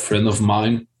a friend of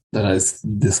mine that I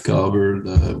discovered.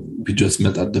 We just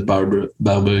met at the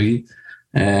Barberie,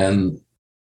 and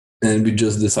we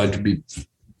just decided to be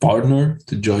partner,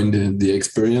 to join the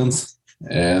experience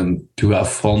and to have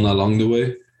fun along the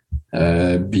way.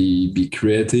 Be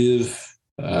creative,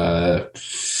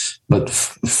 but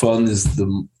fun is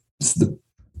the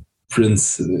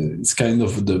prince. It's kind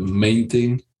of the main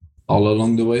thing all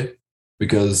along the way,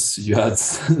 because you had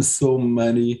so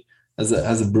many as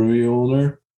a brewery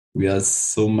owner. We had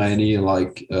so many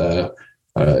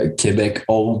Quebec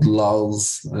old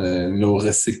laws,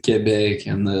 Recipe Quebec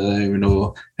and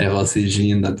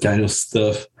RACJ and that kind of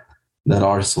stuff that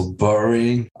are so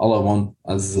boring. All I want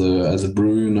as a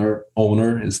brewery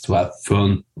owner is to have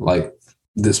fun. Like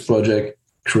this project,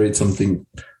 create something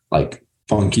like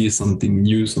funky, something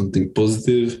new, something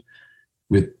positive.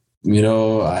 With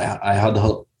I had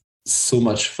so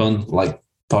much fun like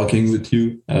talking with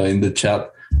you in the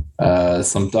chat.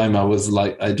 Sometime I was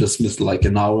like, I just missed like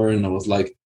an hour, and I was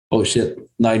like, oh shit,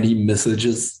 90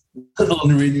 messages,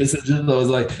 unread messages. I was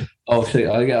like, oh shit,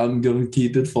 I'm gonna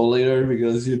keep it for later,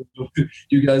 because you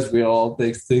guys were all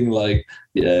texting like,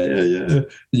 yeah.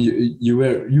 You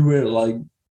were like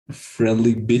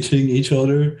friendly bitching each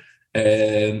other,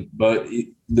 but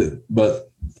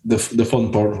the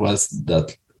fun part was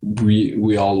that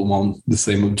we all want the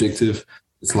same objective.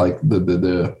 It's like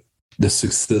the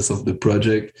success of the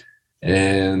project,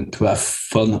 and to have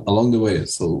fun along the way.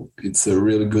 So it's a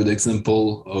really good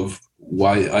example of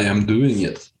why I am doing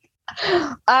it.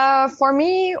 For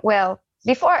me, well,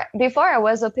 before I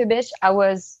was OP Bitch, I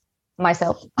was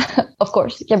myself, of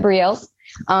course, Gabrielle,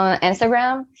 on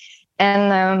Instagram,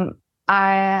 and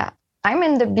I'm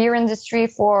in the beer industry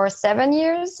for 7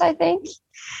 years, I think.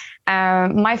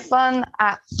 My fun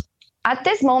at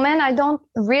this moment, I don't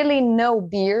really know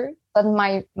beer, but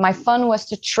my fun was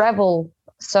to travel.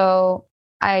 So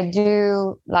I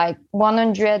do like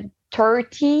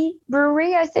 130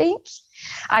 brewery, I think.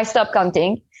 I stopped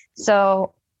counting.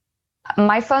 So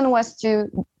my fun was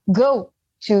to go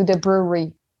to the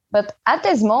brewery. But at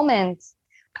this moment,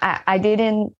 I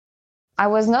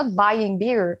was not buying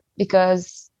beer,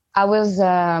 because I was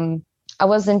in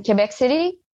Quebec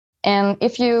City. And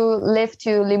if you live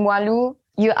to Limoilou,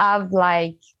 you have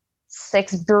like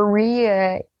 6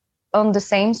 brewery on the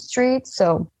same street.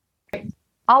 So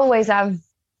always have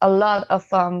a lot of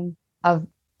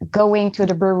going to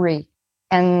the brewery,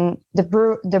 and the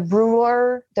brewer,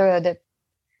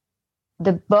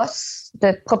 the boss,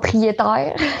 the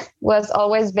propriétaire was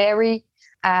always very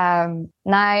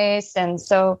nice. And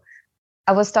so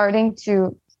I was starting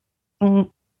to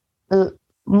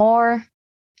more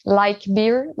like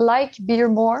beer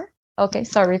more. Okay,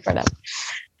 sorry for that.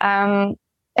 I'm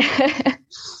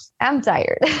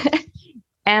tired.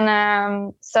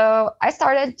 And so I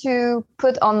started to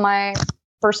put on my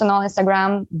personal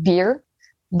Instagram beer,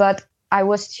 but I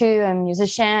was too a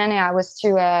musician. I was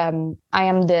too I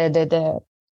am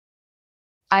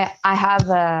I have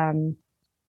a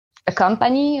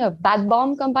company, a Bad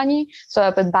Bomb company. So I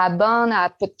put Bad Bomb, I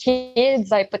put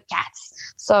kids, I put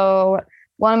cats. So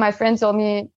one of my friends told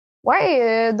me,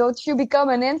 why don't you become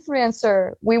an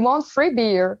influencer? We want free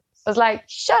beer. I was like,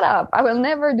 shut up. I will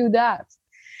never do that.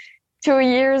 2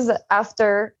 years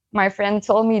after my friend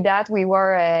told me that, we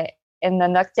were in the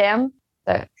Noctem,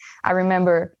 I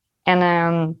remember.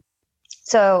 And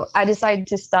so I decided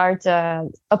to start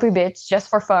OP Bitch just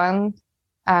for fun.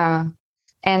 And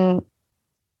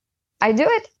I do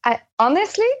it.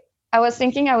 Honestly, I was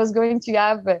thinking I was going to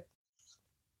have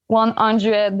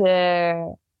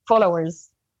 100 followers.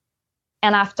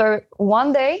 And after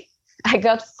one day, I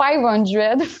got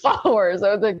 500 followers.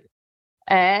 I was like,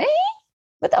 eh?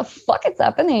 What the fuck is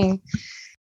happening?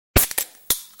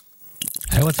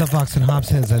 Hey, what's up, Vox and Hops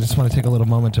heads? I just want to take a little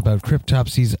moment about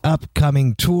Cryptopsy's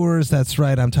upcoming tours. That's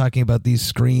right, I'm talking about the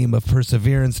Scream of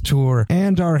Perseverance tour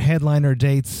and our headliner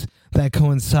dates that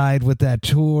coincide with that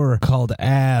tour called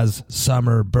As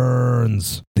Summer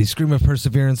Burns. The Scream of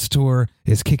Perseverance tour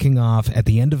is kicking off at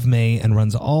the end of May and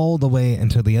runs all the way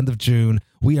until the end of June.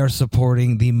 We are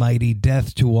supporting the mighty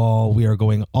Death to All. We are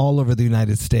going all over the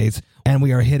United States, and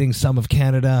we are hitting some of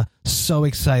Canada. So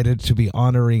excited to be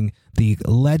honoring the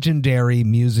legendary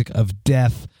music of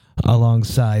Death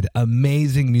alongside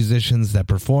amazing musicians that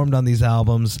performed on these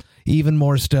albums. Even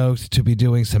more stoked to be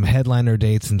doing some headliner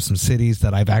dates in some cities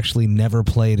that I've actually never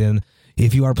played in.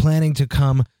 If you are planning to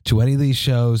come to any of these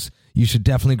shows, you should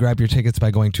definitely grab your tickets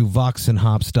by going to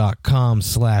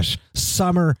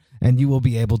voxandhops.com/summer, and you will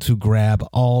be able to grab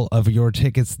all of your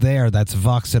tickets there. That's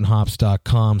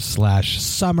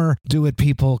voxandhops.com/summer. Do it,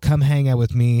 people. Come hang out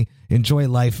with me. Enjoy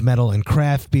life, metal, and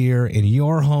craft beer in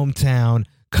your hometown.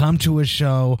 Come to a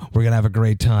show. We're going to have a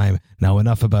great time. Now,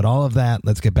 enough about all of that.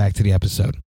 Let's get back to the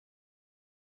episode.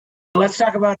 Let's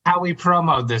talk about how we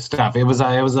promote this stuff. It was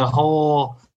a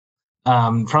whole...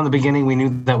 from the beginning, we knew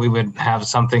that we would have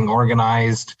something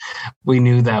organized. We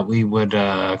knew that we would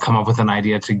come up with an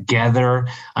idea together.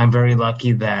 I'm very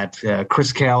lucky that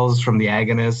Chris Kells from The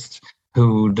Agonist,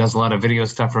 who does a lot of video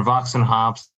stuff for Vox and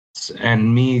Hops,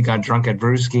 and me got drunk at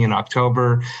Brewski in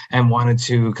October and wanted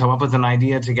to come up with an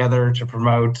idea together to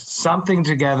promote something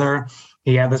together.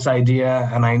 He had this idea,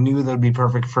 and I knew that would be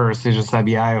perfect for Cégep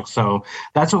Sabiaï. So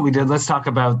that's what we did. Let's talk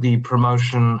about the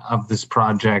promotion of this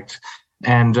project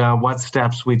and what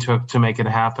steps we took to make it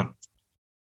happen.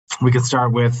 We could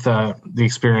start with the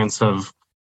experience of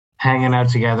hanging out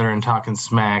together and talking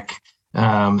smack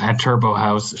at Turbo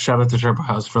House. Shout out to Turbo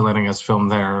House for letting us film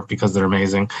there because they're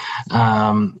amazing.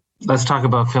 Let's talk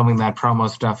about filming that promo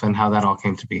stuff and how that all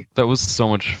came to be. That was so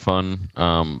much fun.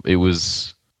 It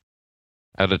was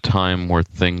at a time where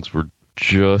things were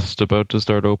just about to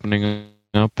start opening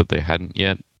up, but they hadn't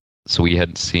yet. So we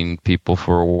hadn't seen people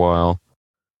for a while.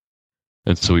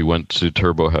 And so we went to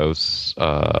Turbo House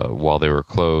while they were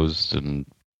closed and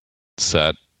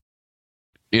sat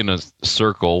in a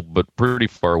circle, but pretty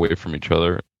far away from each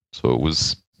other. So it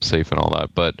was safe and all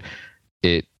that. But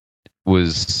it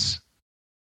was,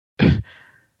 the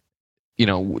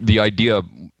idea.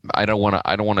 I don't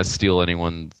want to steal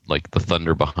anyone like the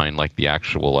thunder behind like the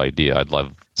actual idea. I'd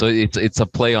love. So it's a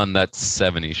play on that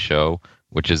 '70s show,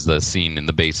 which is the scene in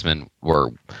the basement where.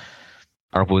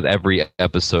 I don't know if it was every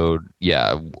episode,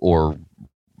 or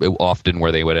often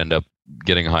where they would end up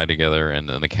getting high together and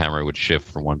then the camera would shift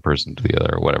from one person to the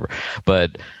other or whatever.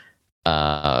 But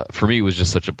for me, it was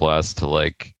just such a blast to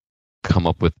like come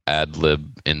up with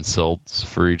ad-lib insults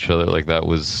for each other. Like that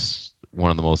was one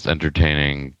of the most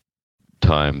entertaining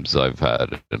times I've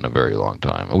had in a very long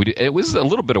time. It was a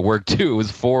little bit of work too. It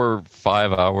was 4 or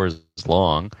 5 hours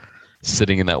long.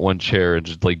 Sitting in that one chair and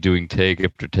just like doing take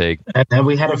after take. And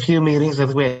we had a few meetings. I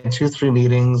think we had 2-3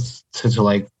 meetings to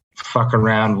like fuck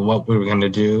around with what we were going to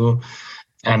do.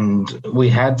 And we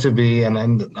had to be,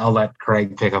 and I'll let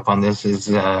Craig pick up on this, is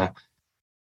the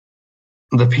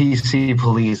PC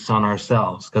police on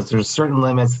ourselves. Because there's certain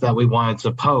limits that we wanted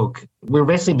to poke. We're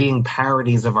basically being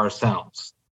parodies of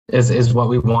ourselves is what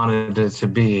we wanted it to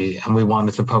be. And we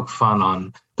wanted to poke fun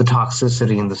on the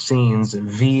toxicity in the scenes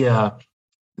via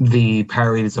the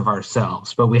parodies of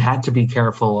ourselves, but we had to be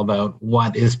careful about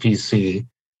what is PC.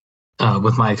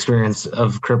 With my experience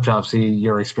of Cryptopsy,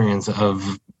 your experience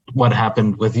of what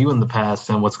happened with you in the past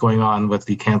and what's going on with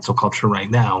the cancel culture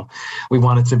right now, we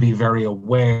wanted to be very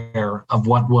aware of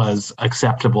what was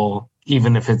acceptable,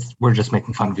 even if we're just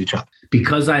making fun of each other.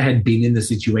 Because I had been in the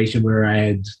situation where I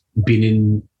had been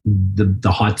in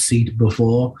the hot seat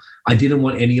before, I didn't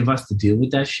want any of us to deal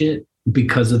with that shit.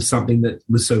 Because of something that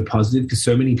was so positive, because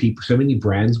so many people, so many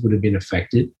brands would have been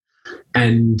affected.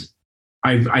 And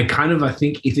I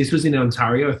think if this was in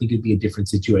Ontario, I think it'd be a different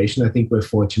situation. I think we're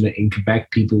fortunate in Quebec,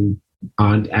 people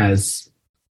aren't as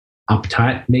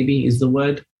uptight, maybe is the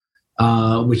word,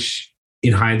 which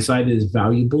in hindsight is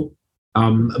valuable.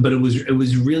 But it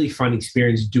was really fun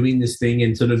experience doing this thing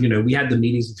and sort of, we had the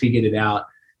meetings and figured it out.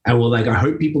 And we're like, I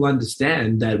hope people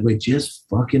understand that we're just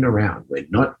fucking around. We're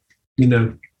not,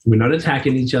 we're not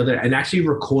attacking each other. And actually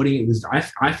recording it was,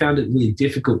 I found it really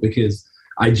difficult because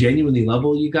I genuinely love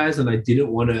all you guys and I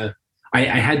didn't want to, I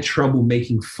had trouble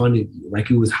making fun of you. Like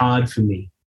it was hard for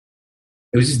me.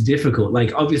 It was just difficult.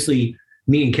 Like obviously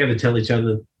me and Kevin tell each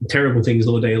other terrible things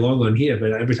all day long on here,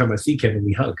 but every time I see Kevin,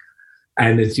 we hug.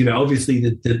 And it's, obviously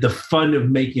the fun of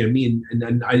making me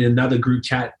and another group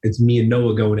chat, it's me and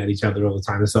Noah going at each other all the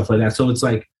time and stuff like that. So it's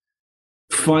like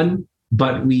fun,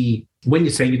 but when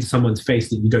you say it to someone's face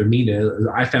that you don't mean it,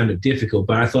 I found it difficult.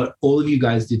 But I thought all of you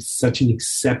guys did such an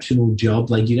exceptional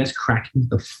job. Like, you guys cracked me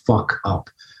the fuck up.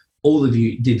 All of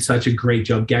you did such a great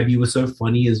job. Gab, you were so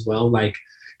funny as well. Like,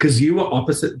 because you were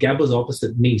opposite, Gab was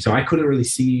opposite me. So I couldn't really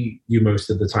see you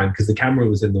most of the time because the camera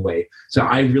was in the way. So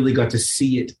I really got to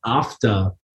see it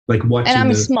after, like, watching. And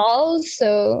I'm small,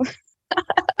 so.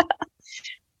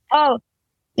 Oh,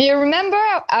 do you remember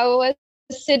I was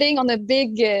sitting on a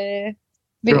big,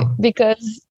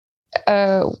 because.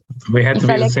 We had to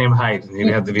be the same height.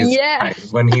 You had to be the same height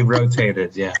when he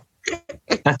rotated. Yeah.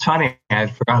 That's funny. I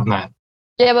had forgotten that.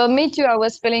 Yeah, but me too. I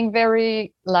was feeling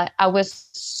very, like, I was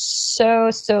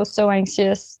so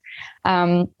anxious.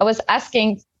 I was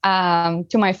asking to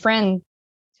my friend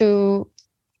to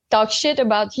talk shit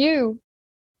about you.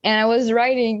 And I was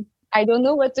writing, I don't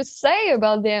know what to say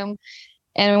about them.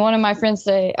 And one of my friends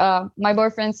my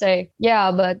boyfriend say,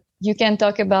 yeah, but you can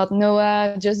talk about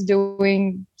Noah just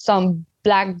doing some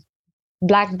black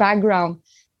background.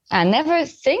 I never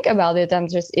think about it.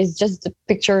 It's just the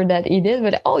picture that he did.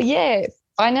 But, oh yeah,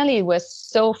 finally it was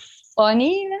so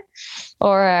funny.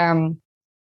 Or,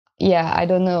 I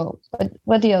don't know.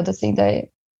 What the other thing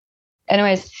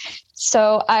anyways,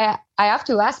 so I have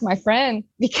to ask my friend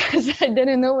because I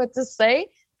didn't know what to say.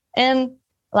 And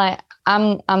like,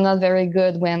 I'm not very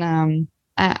good when,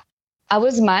 I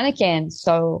was mannequin,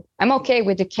 so I'm okay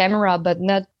with the camera, but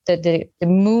not the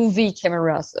movie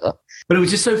camera. So. But it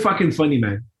was just so fucking funny,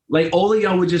 man. Like, all of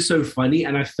y'all were just so funny,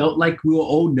 and I felt like we were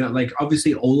all like,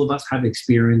 obviously all of us have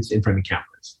experience in front of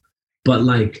cameras, but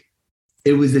like,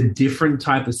 it was a different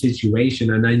type of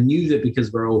situation. And I knew that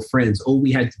because we're all friends, all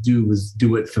we had to do was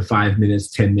do it for 5 minutes,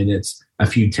 10 minutes, a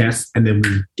few tests, and then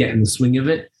we get in the swing of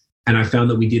it. And I found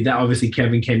that we did that. Obviously,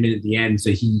 Kevin came in at the end,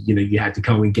 so he, you had to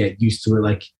come and get used to it.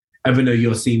 Like, even though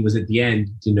your scene was at the end,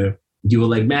 you were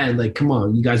like, man, like, come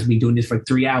on, you guys have been doing this for like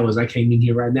 3 hours. I came in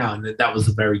here right now. And that was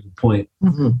a very good point.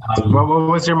 Mm-hmm. What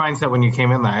was your mindset when you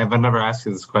came in there? I've never asked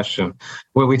you this question.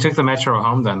 Well, we took the metro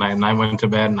home that night and I went to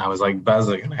bed and I was like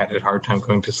buzzing and I had a hard time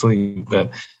going to sleep.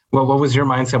 But what was your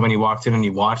mindset when you walked in and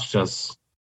you watched us?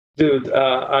 Dude,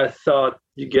 I thought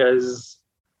you guys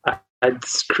had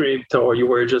script or you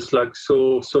were just like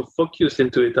so focused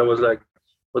into it. I was like,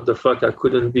 what the fuck? I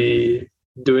couldn't be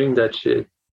doing that shit.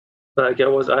 Like, I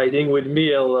was hiding with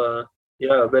Miel,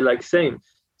 but like, same.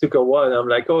 Took a while. I'm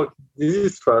like, oh, this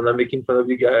is fun. I'm making fun of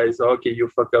you guys. Okay, you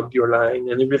fuck up your line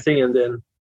and everything. And then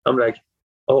I'm like,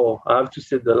 oh, I have to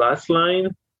say the last line.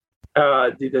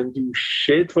 I didn't do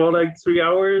shit for like 3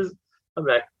 hours. I'm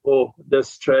like, oh, the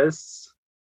stress.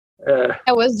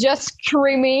 I was just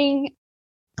screaming,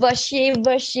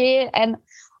 Vachier, and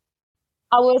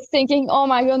I was thinking, oh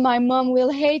my God, my mom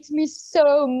will hate me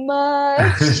so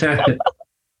much.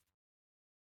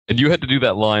 And you had to do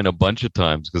that line a bunch of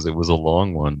times because it was a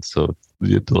long one. So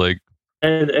you had to like.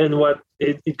 And what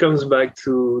it comes back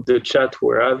to the chat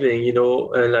we're having,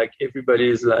 and like everybody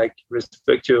is like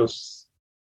respectful,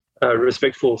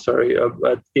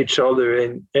 about each other.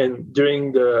 And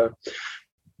during the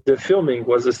filming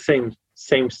was the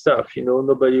same stuff,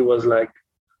 nobody was like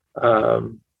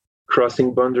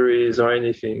crossing boundaries or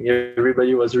anything.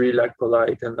 Everybody was really like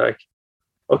polite and like,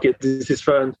 okay, this is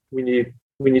fun. We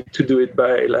need to do it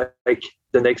by like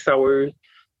the next hour. And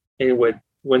it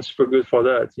went super good for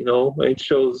that, It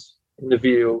shows in the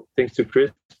video, thanks to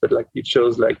Chris, but like it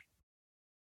shows like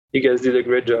you guys did a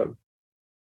great job.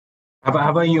 How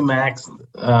about you, Max?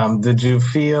 Did you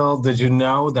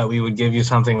know that we would give you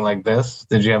something like this?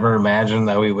 Did you ever imagine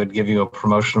that we would give you a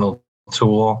promotional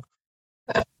tool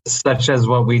such as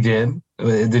what we did?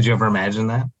 Did you ever imagine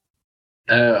that?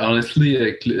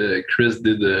 Honestly, Chris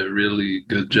did a really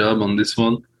good job on this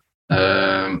one.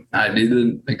 I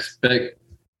didn't expect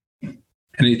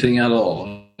anything at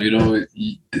all.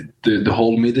 The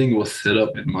whole meeting was set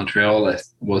up in Montreal. I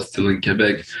was still in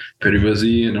Quebec, pretty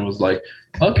busy, and I was like,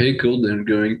 okay, cool. They're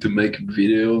going to make a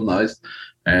video, nice,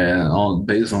 and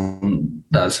based on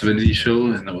that 70 show.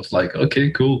 And I was like,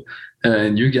 okay, cool.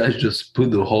 And you guys just put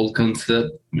the whole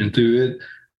concept into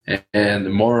it, and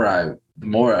the more I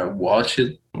watch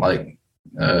it, like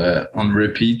on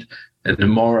repeat, and the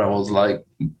more I was like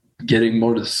getting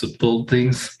more the subtle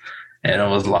things, and I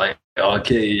was like,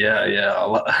 okay, yeah,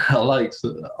 I like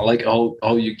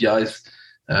how you guys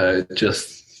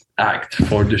just act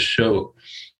for the show.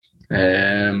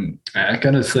 And I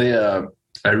kind of say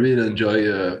I really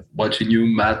enjoy watching you,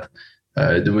 Matt,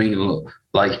 doing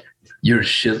like your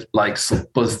shit like so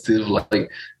positive,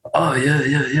 like, oh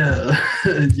yeah.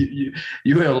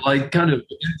 you were like kind of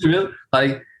into it,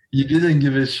 like you didn't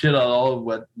give a shit at all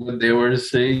what they were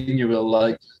saying. You were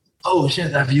like, oh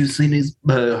shit, have you seen his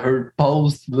her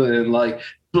post and like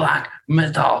black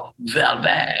metal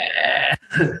velvet?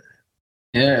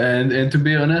 Yeah, and to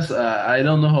be honest, I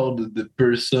don't know how the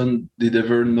person did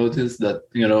ever notice that,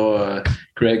 you know,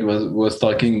 Craig was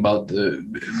talking about the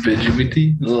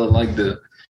veggie, like the.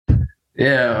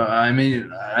 Yeah, I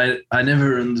mean, I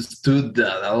never understood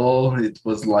that at all. It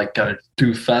was like kind of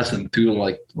too fast and too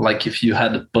like if you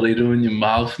had a potato in your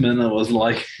mouth, man. I was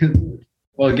like,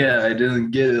 okay, I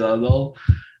didn't get it at all.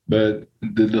 But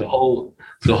the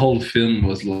whole film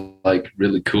was like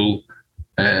really cool.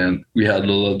 And we had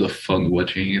a lot of fun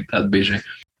watching it at Beijing.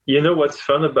 You know what's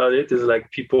fun about it is like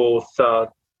people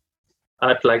thought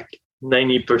at like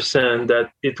 90%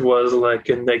 that it was like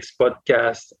a next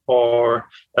podcast or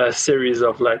a series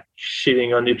of like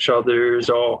shitting on each other's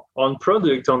or on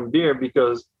product, on beer,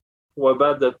 because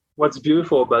what's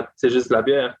beautiful about C'est juste la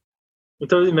bière, it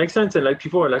totally makes sense. And like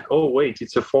people are like, oh wait,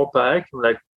 it's a 4-pack. I'm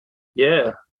like,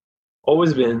 yeah,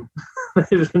 always been.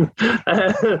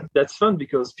 That's fun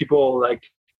because people like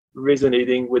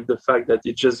resonating with the fact that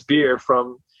it's just beer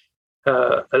from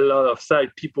a lot of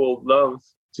sides. People love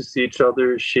to see each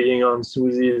other shitting on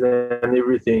Suzy's and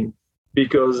everything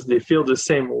because they feel the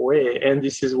same way. And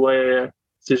this is where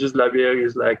C'est juste la bière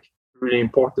is like really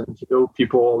important. You know,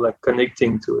 people like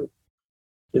connecting to it.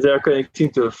 They're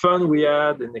connecting to the fun we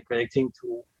had and they're connecting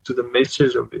to the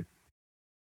message of it.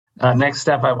 Next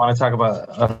step, I want to talk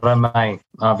about Ramai,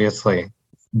 obviously.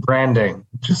 Branding,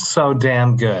 just so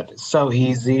damn good. So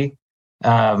easy.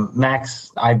 Max,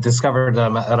 I've discovered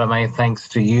Ramai thanks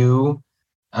to you.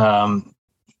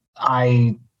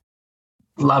 I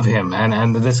love him.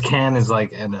 And this can is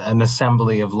like an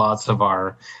assembly of lots of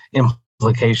our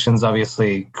implications.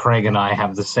 Obviously, Craig and I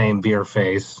have the same beer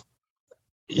face.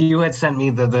 You had sent me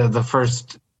the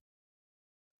first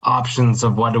options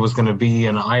of what it was going to be,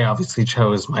 and I obviously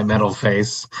chose my metal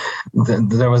face.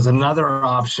 There was another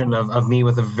option of me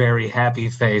with a very happy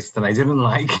face that I didn't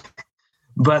like,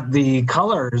 but the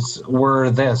colors were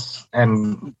this,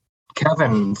 and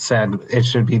Kevin said it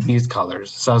should be these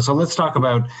colors. So let's talk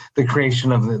about the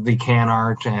creation of the can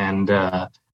art and the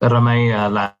Ramai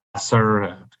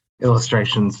Lasser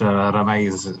illustrations. Ramai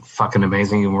is fucking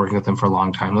amazing. You've been working with him for a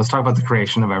long time. Let's talk about the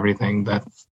creation of everything that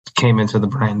came into the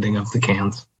branding of the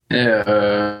cans. Yeah,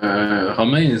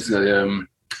 Ramai is,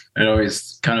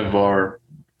 is kind of our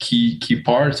key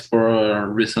part for our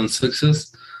recent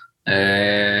success.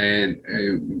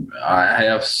 And I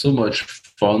have so much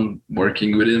fun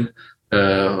working with him.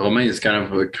 Ramai is kind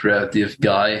of a creative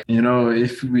guy. You know,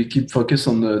 if we keep focus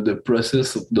on the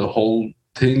process of the whole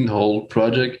thing, the whole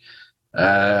project,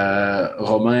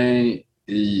 Ramai,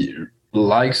 he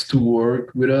likes to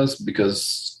work with us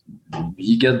because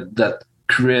he get that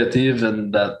creative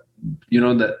and that, you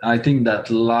know, that I think that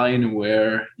line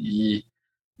where we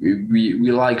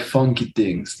like funky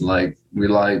things, like we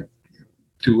like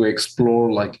to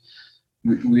explore, like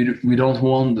we don't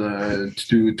want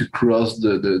to cross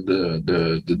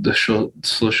the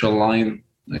social line,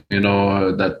 you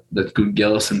know, that could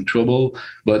get us in trouble.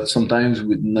 But sometimes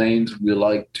with names we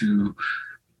like to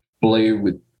play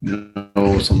with, you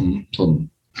know, some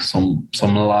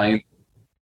line.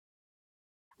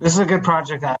 This is a good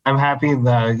project. I'm happy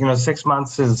that, 6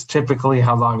 months is typically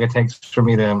how long it takes for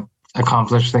me to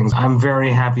accomplish things. I'm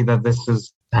very happy that this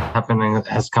is happening. It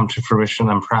has come to fruition.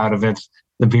 I'm proud of it.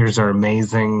 The beers are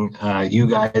amazing. You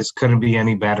guys couldn't be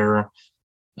any better.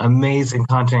 Amazing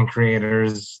content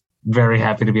creators. Very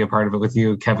happy to be a part of it with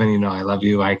you. Kevin, you know I love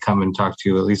you. I come and talk to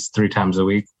you at least 3 times a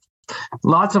week.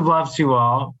 Lots of love to you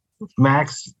all.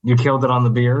 Max, you killed it on the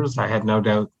beers. I had no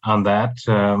doubt on that.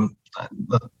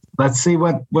 Let's see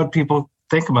what people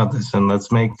think about this, and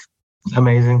let's make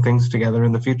amazing things together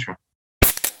in the future.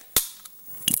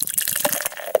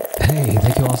 Hey,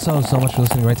 thank you all so much for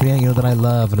listening right to the end. You know that I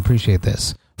love and appreciate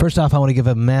this. First off, I want to give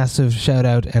a massive shout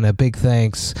out and a big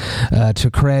thanks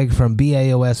to Craig from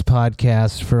BAOS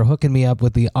Podcast for hooking me up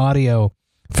with the audio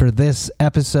for this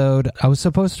episode. I was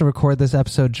supposed to record this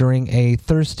episode during a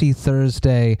Thirsty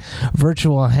Thursday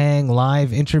virtual hang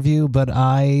live interview, but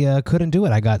I couldn't do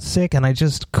it. I got sick and I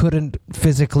just couldn't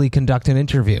physically conduct an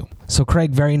interview. So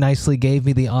Craig very nicely gave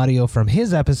me the audio from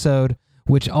his episode,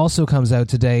 which also comes out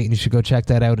today, and you should go check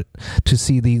that out to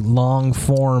see the long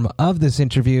form of this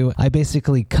interview. I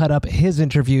basically cut up his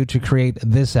interview to create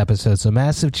this episode. So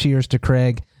massive cheers to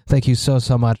Craig. Thank you so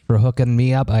much for hooking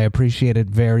me up. I appreciate it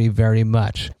very, very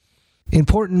much.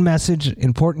 Important message,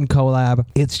 important collab.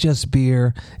 It's just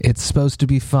beer. It's supposed to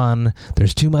be fun.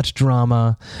 There's too much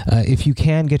drama. If you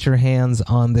can get your hands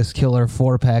on this killer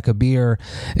 4-pack of beer,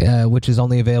 which is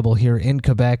only available here in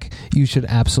Quebec, you should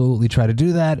absolutely try to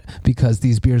do that because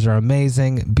these beers are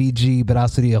amazing. BG,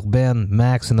 Brasserie Urbaine,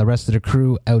 Max, and the rest of the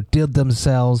crew outdid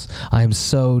themselves. I am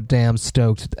so damn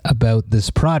stoked about this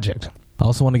project. I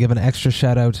also want to give an extra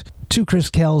shout out to Chris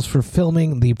Kells for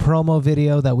filming the promo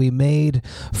video that we made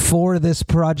for this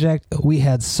project. We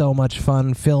had so much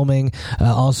fun filming.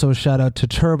 Also, shout out to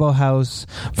Turbo House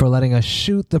for letting us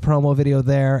shoot the promo video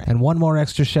there. And one more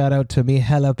extra shout out to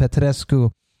Mihaela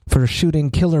Petrescu for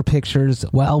shooting killer pictures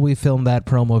while we filmed that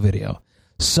promo video.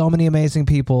 So many amazing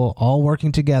people all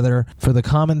working together for the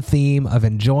common theme of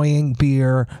enjoying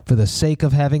beer for the sake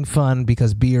of having fun,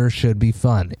 because beer should be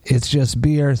fun. It's just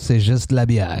beer, c'est juste la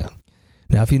bière.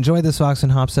 Now, if you enjoyed this Vox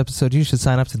and Hops episode, you should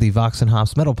sign up to the Vox and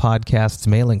Hops Metal Podcast's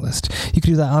mailing list. You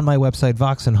can do that on my website,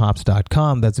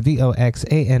 voxandhops.com. That's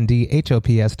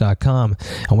VOXANDHOPS.com.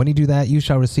 And when you do that, you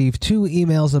shall receive 2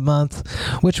 emails a month,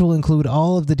 which will include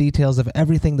all of the details of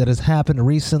everything that has happened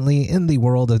recently in the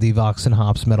world of the Vox and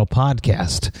Hops Metal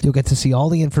Podcast. You'll get to see all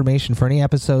the information for any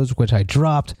episodes which I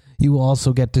dropped. You will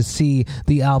also get to see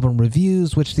the album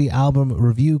reviews, which the album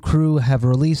review crew have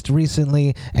released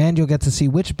recently, and you'll get to see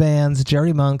which bands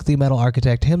Jerry Monk, the metal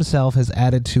architect himself, has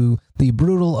added to the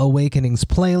Brutal Awakenings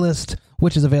playlist,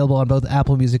 which is available on both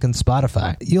Apple Music and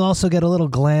Spotify. You'll also get a little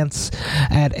glance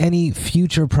at any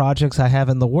future projects I have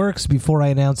in the works before I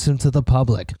announce them to the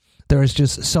public. There is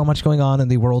just so much going on in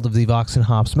the world of the Vox and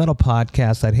Hops Metal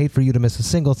Podcast. I'd hate for you to miss a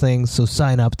single thing, so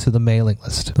sign up to the mailing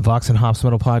list. The Vox and Hops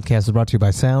Metal Podcast is brought to you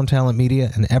by Sound Talent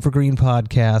Media and Evergreen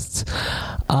Podcasts.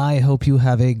 I hope you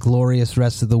have a glorious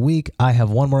rest of the week. I have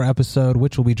one more episode,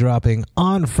 which will be dropping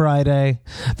on Friday.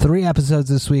 3 episodes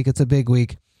this week. It's a big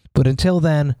week. But until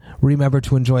then, remember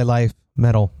to enjoy life,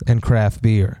 metal, and craft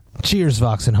beer. Cheers,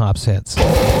 Vox and Hops heads.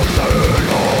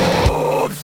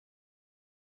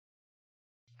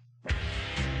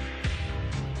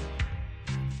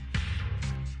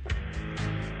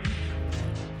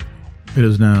 It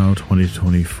is now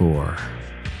 2024,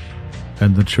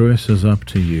 and the choice is up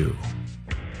to you.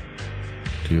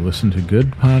 Do you listen to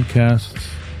good podcasts,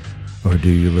 or do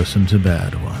you listen to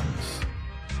bad ones?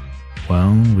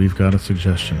 Well, we've got a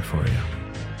suggestion for you.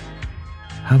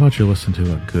 How about you listen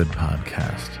to a good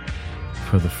podcast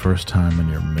for the first time in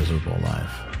your miserable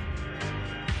life?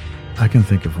 I can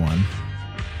think of one.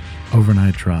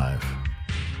 Overnight Drive.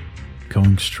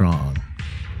 Going strong.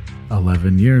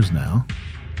 11 years now.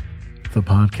 The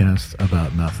podcast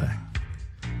about nothing.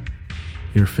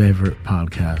 Your favorite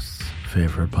podcast's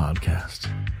favorite podcast.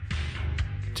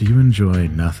 Do you enjoy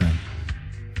nothing?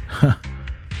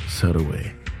 So do we.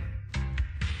 Why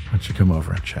don't you come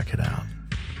over and check it out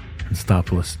and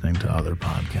stop listening to other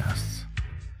podcasts?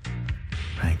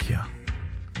 Thank you.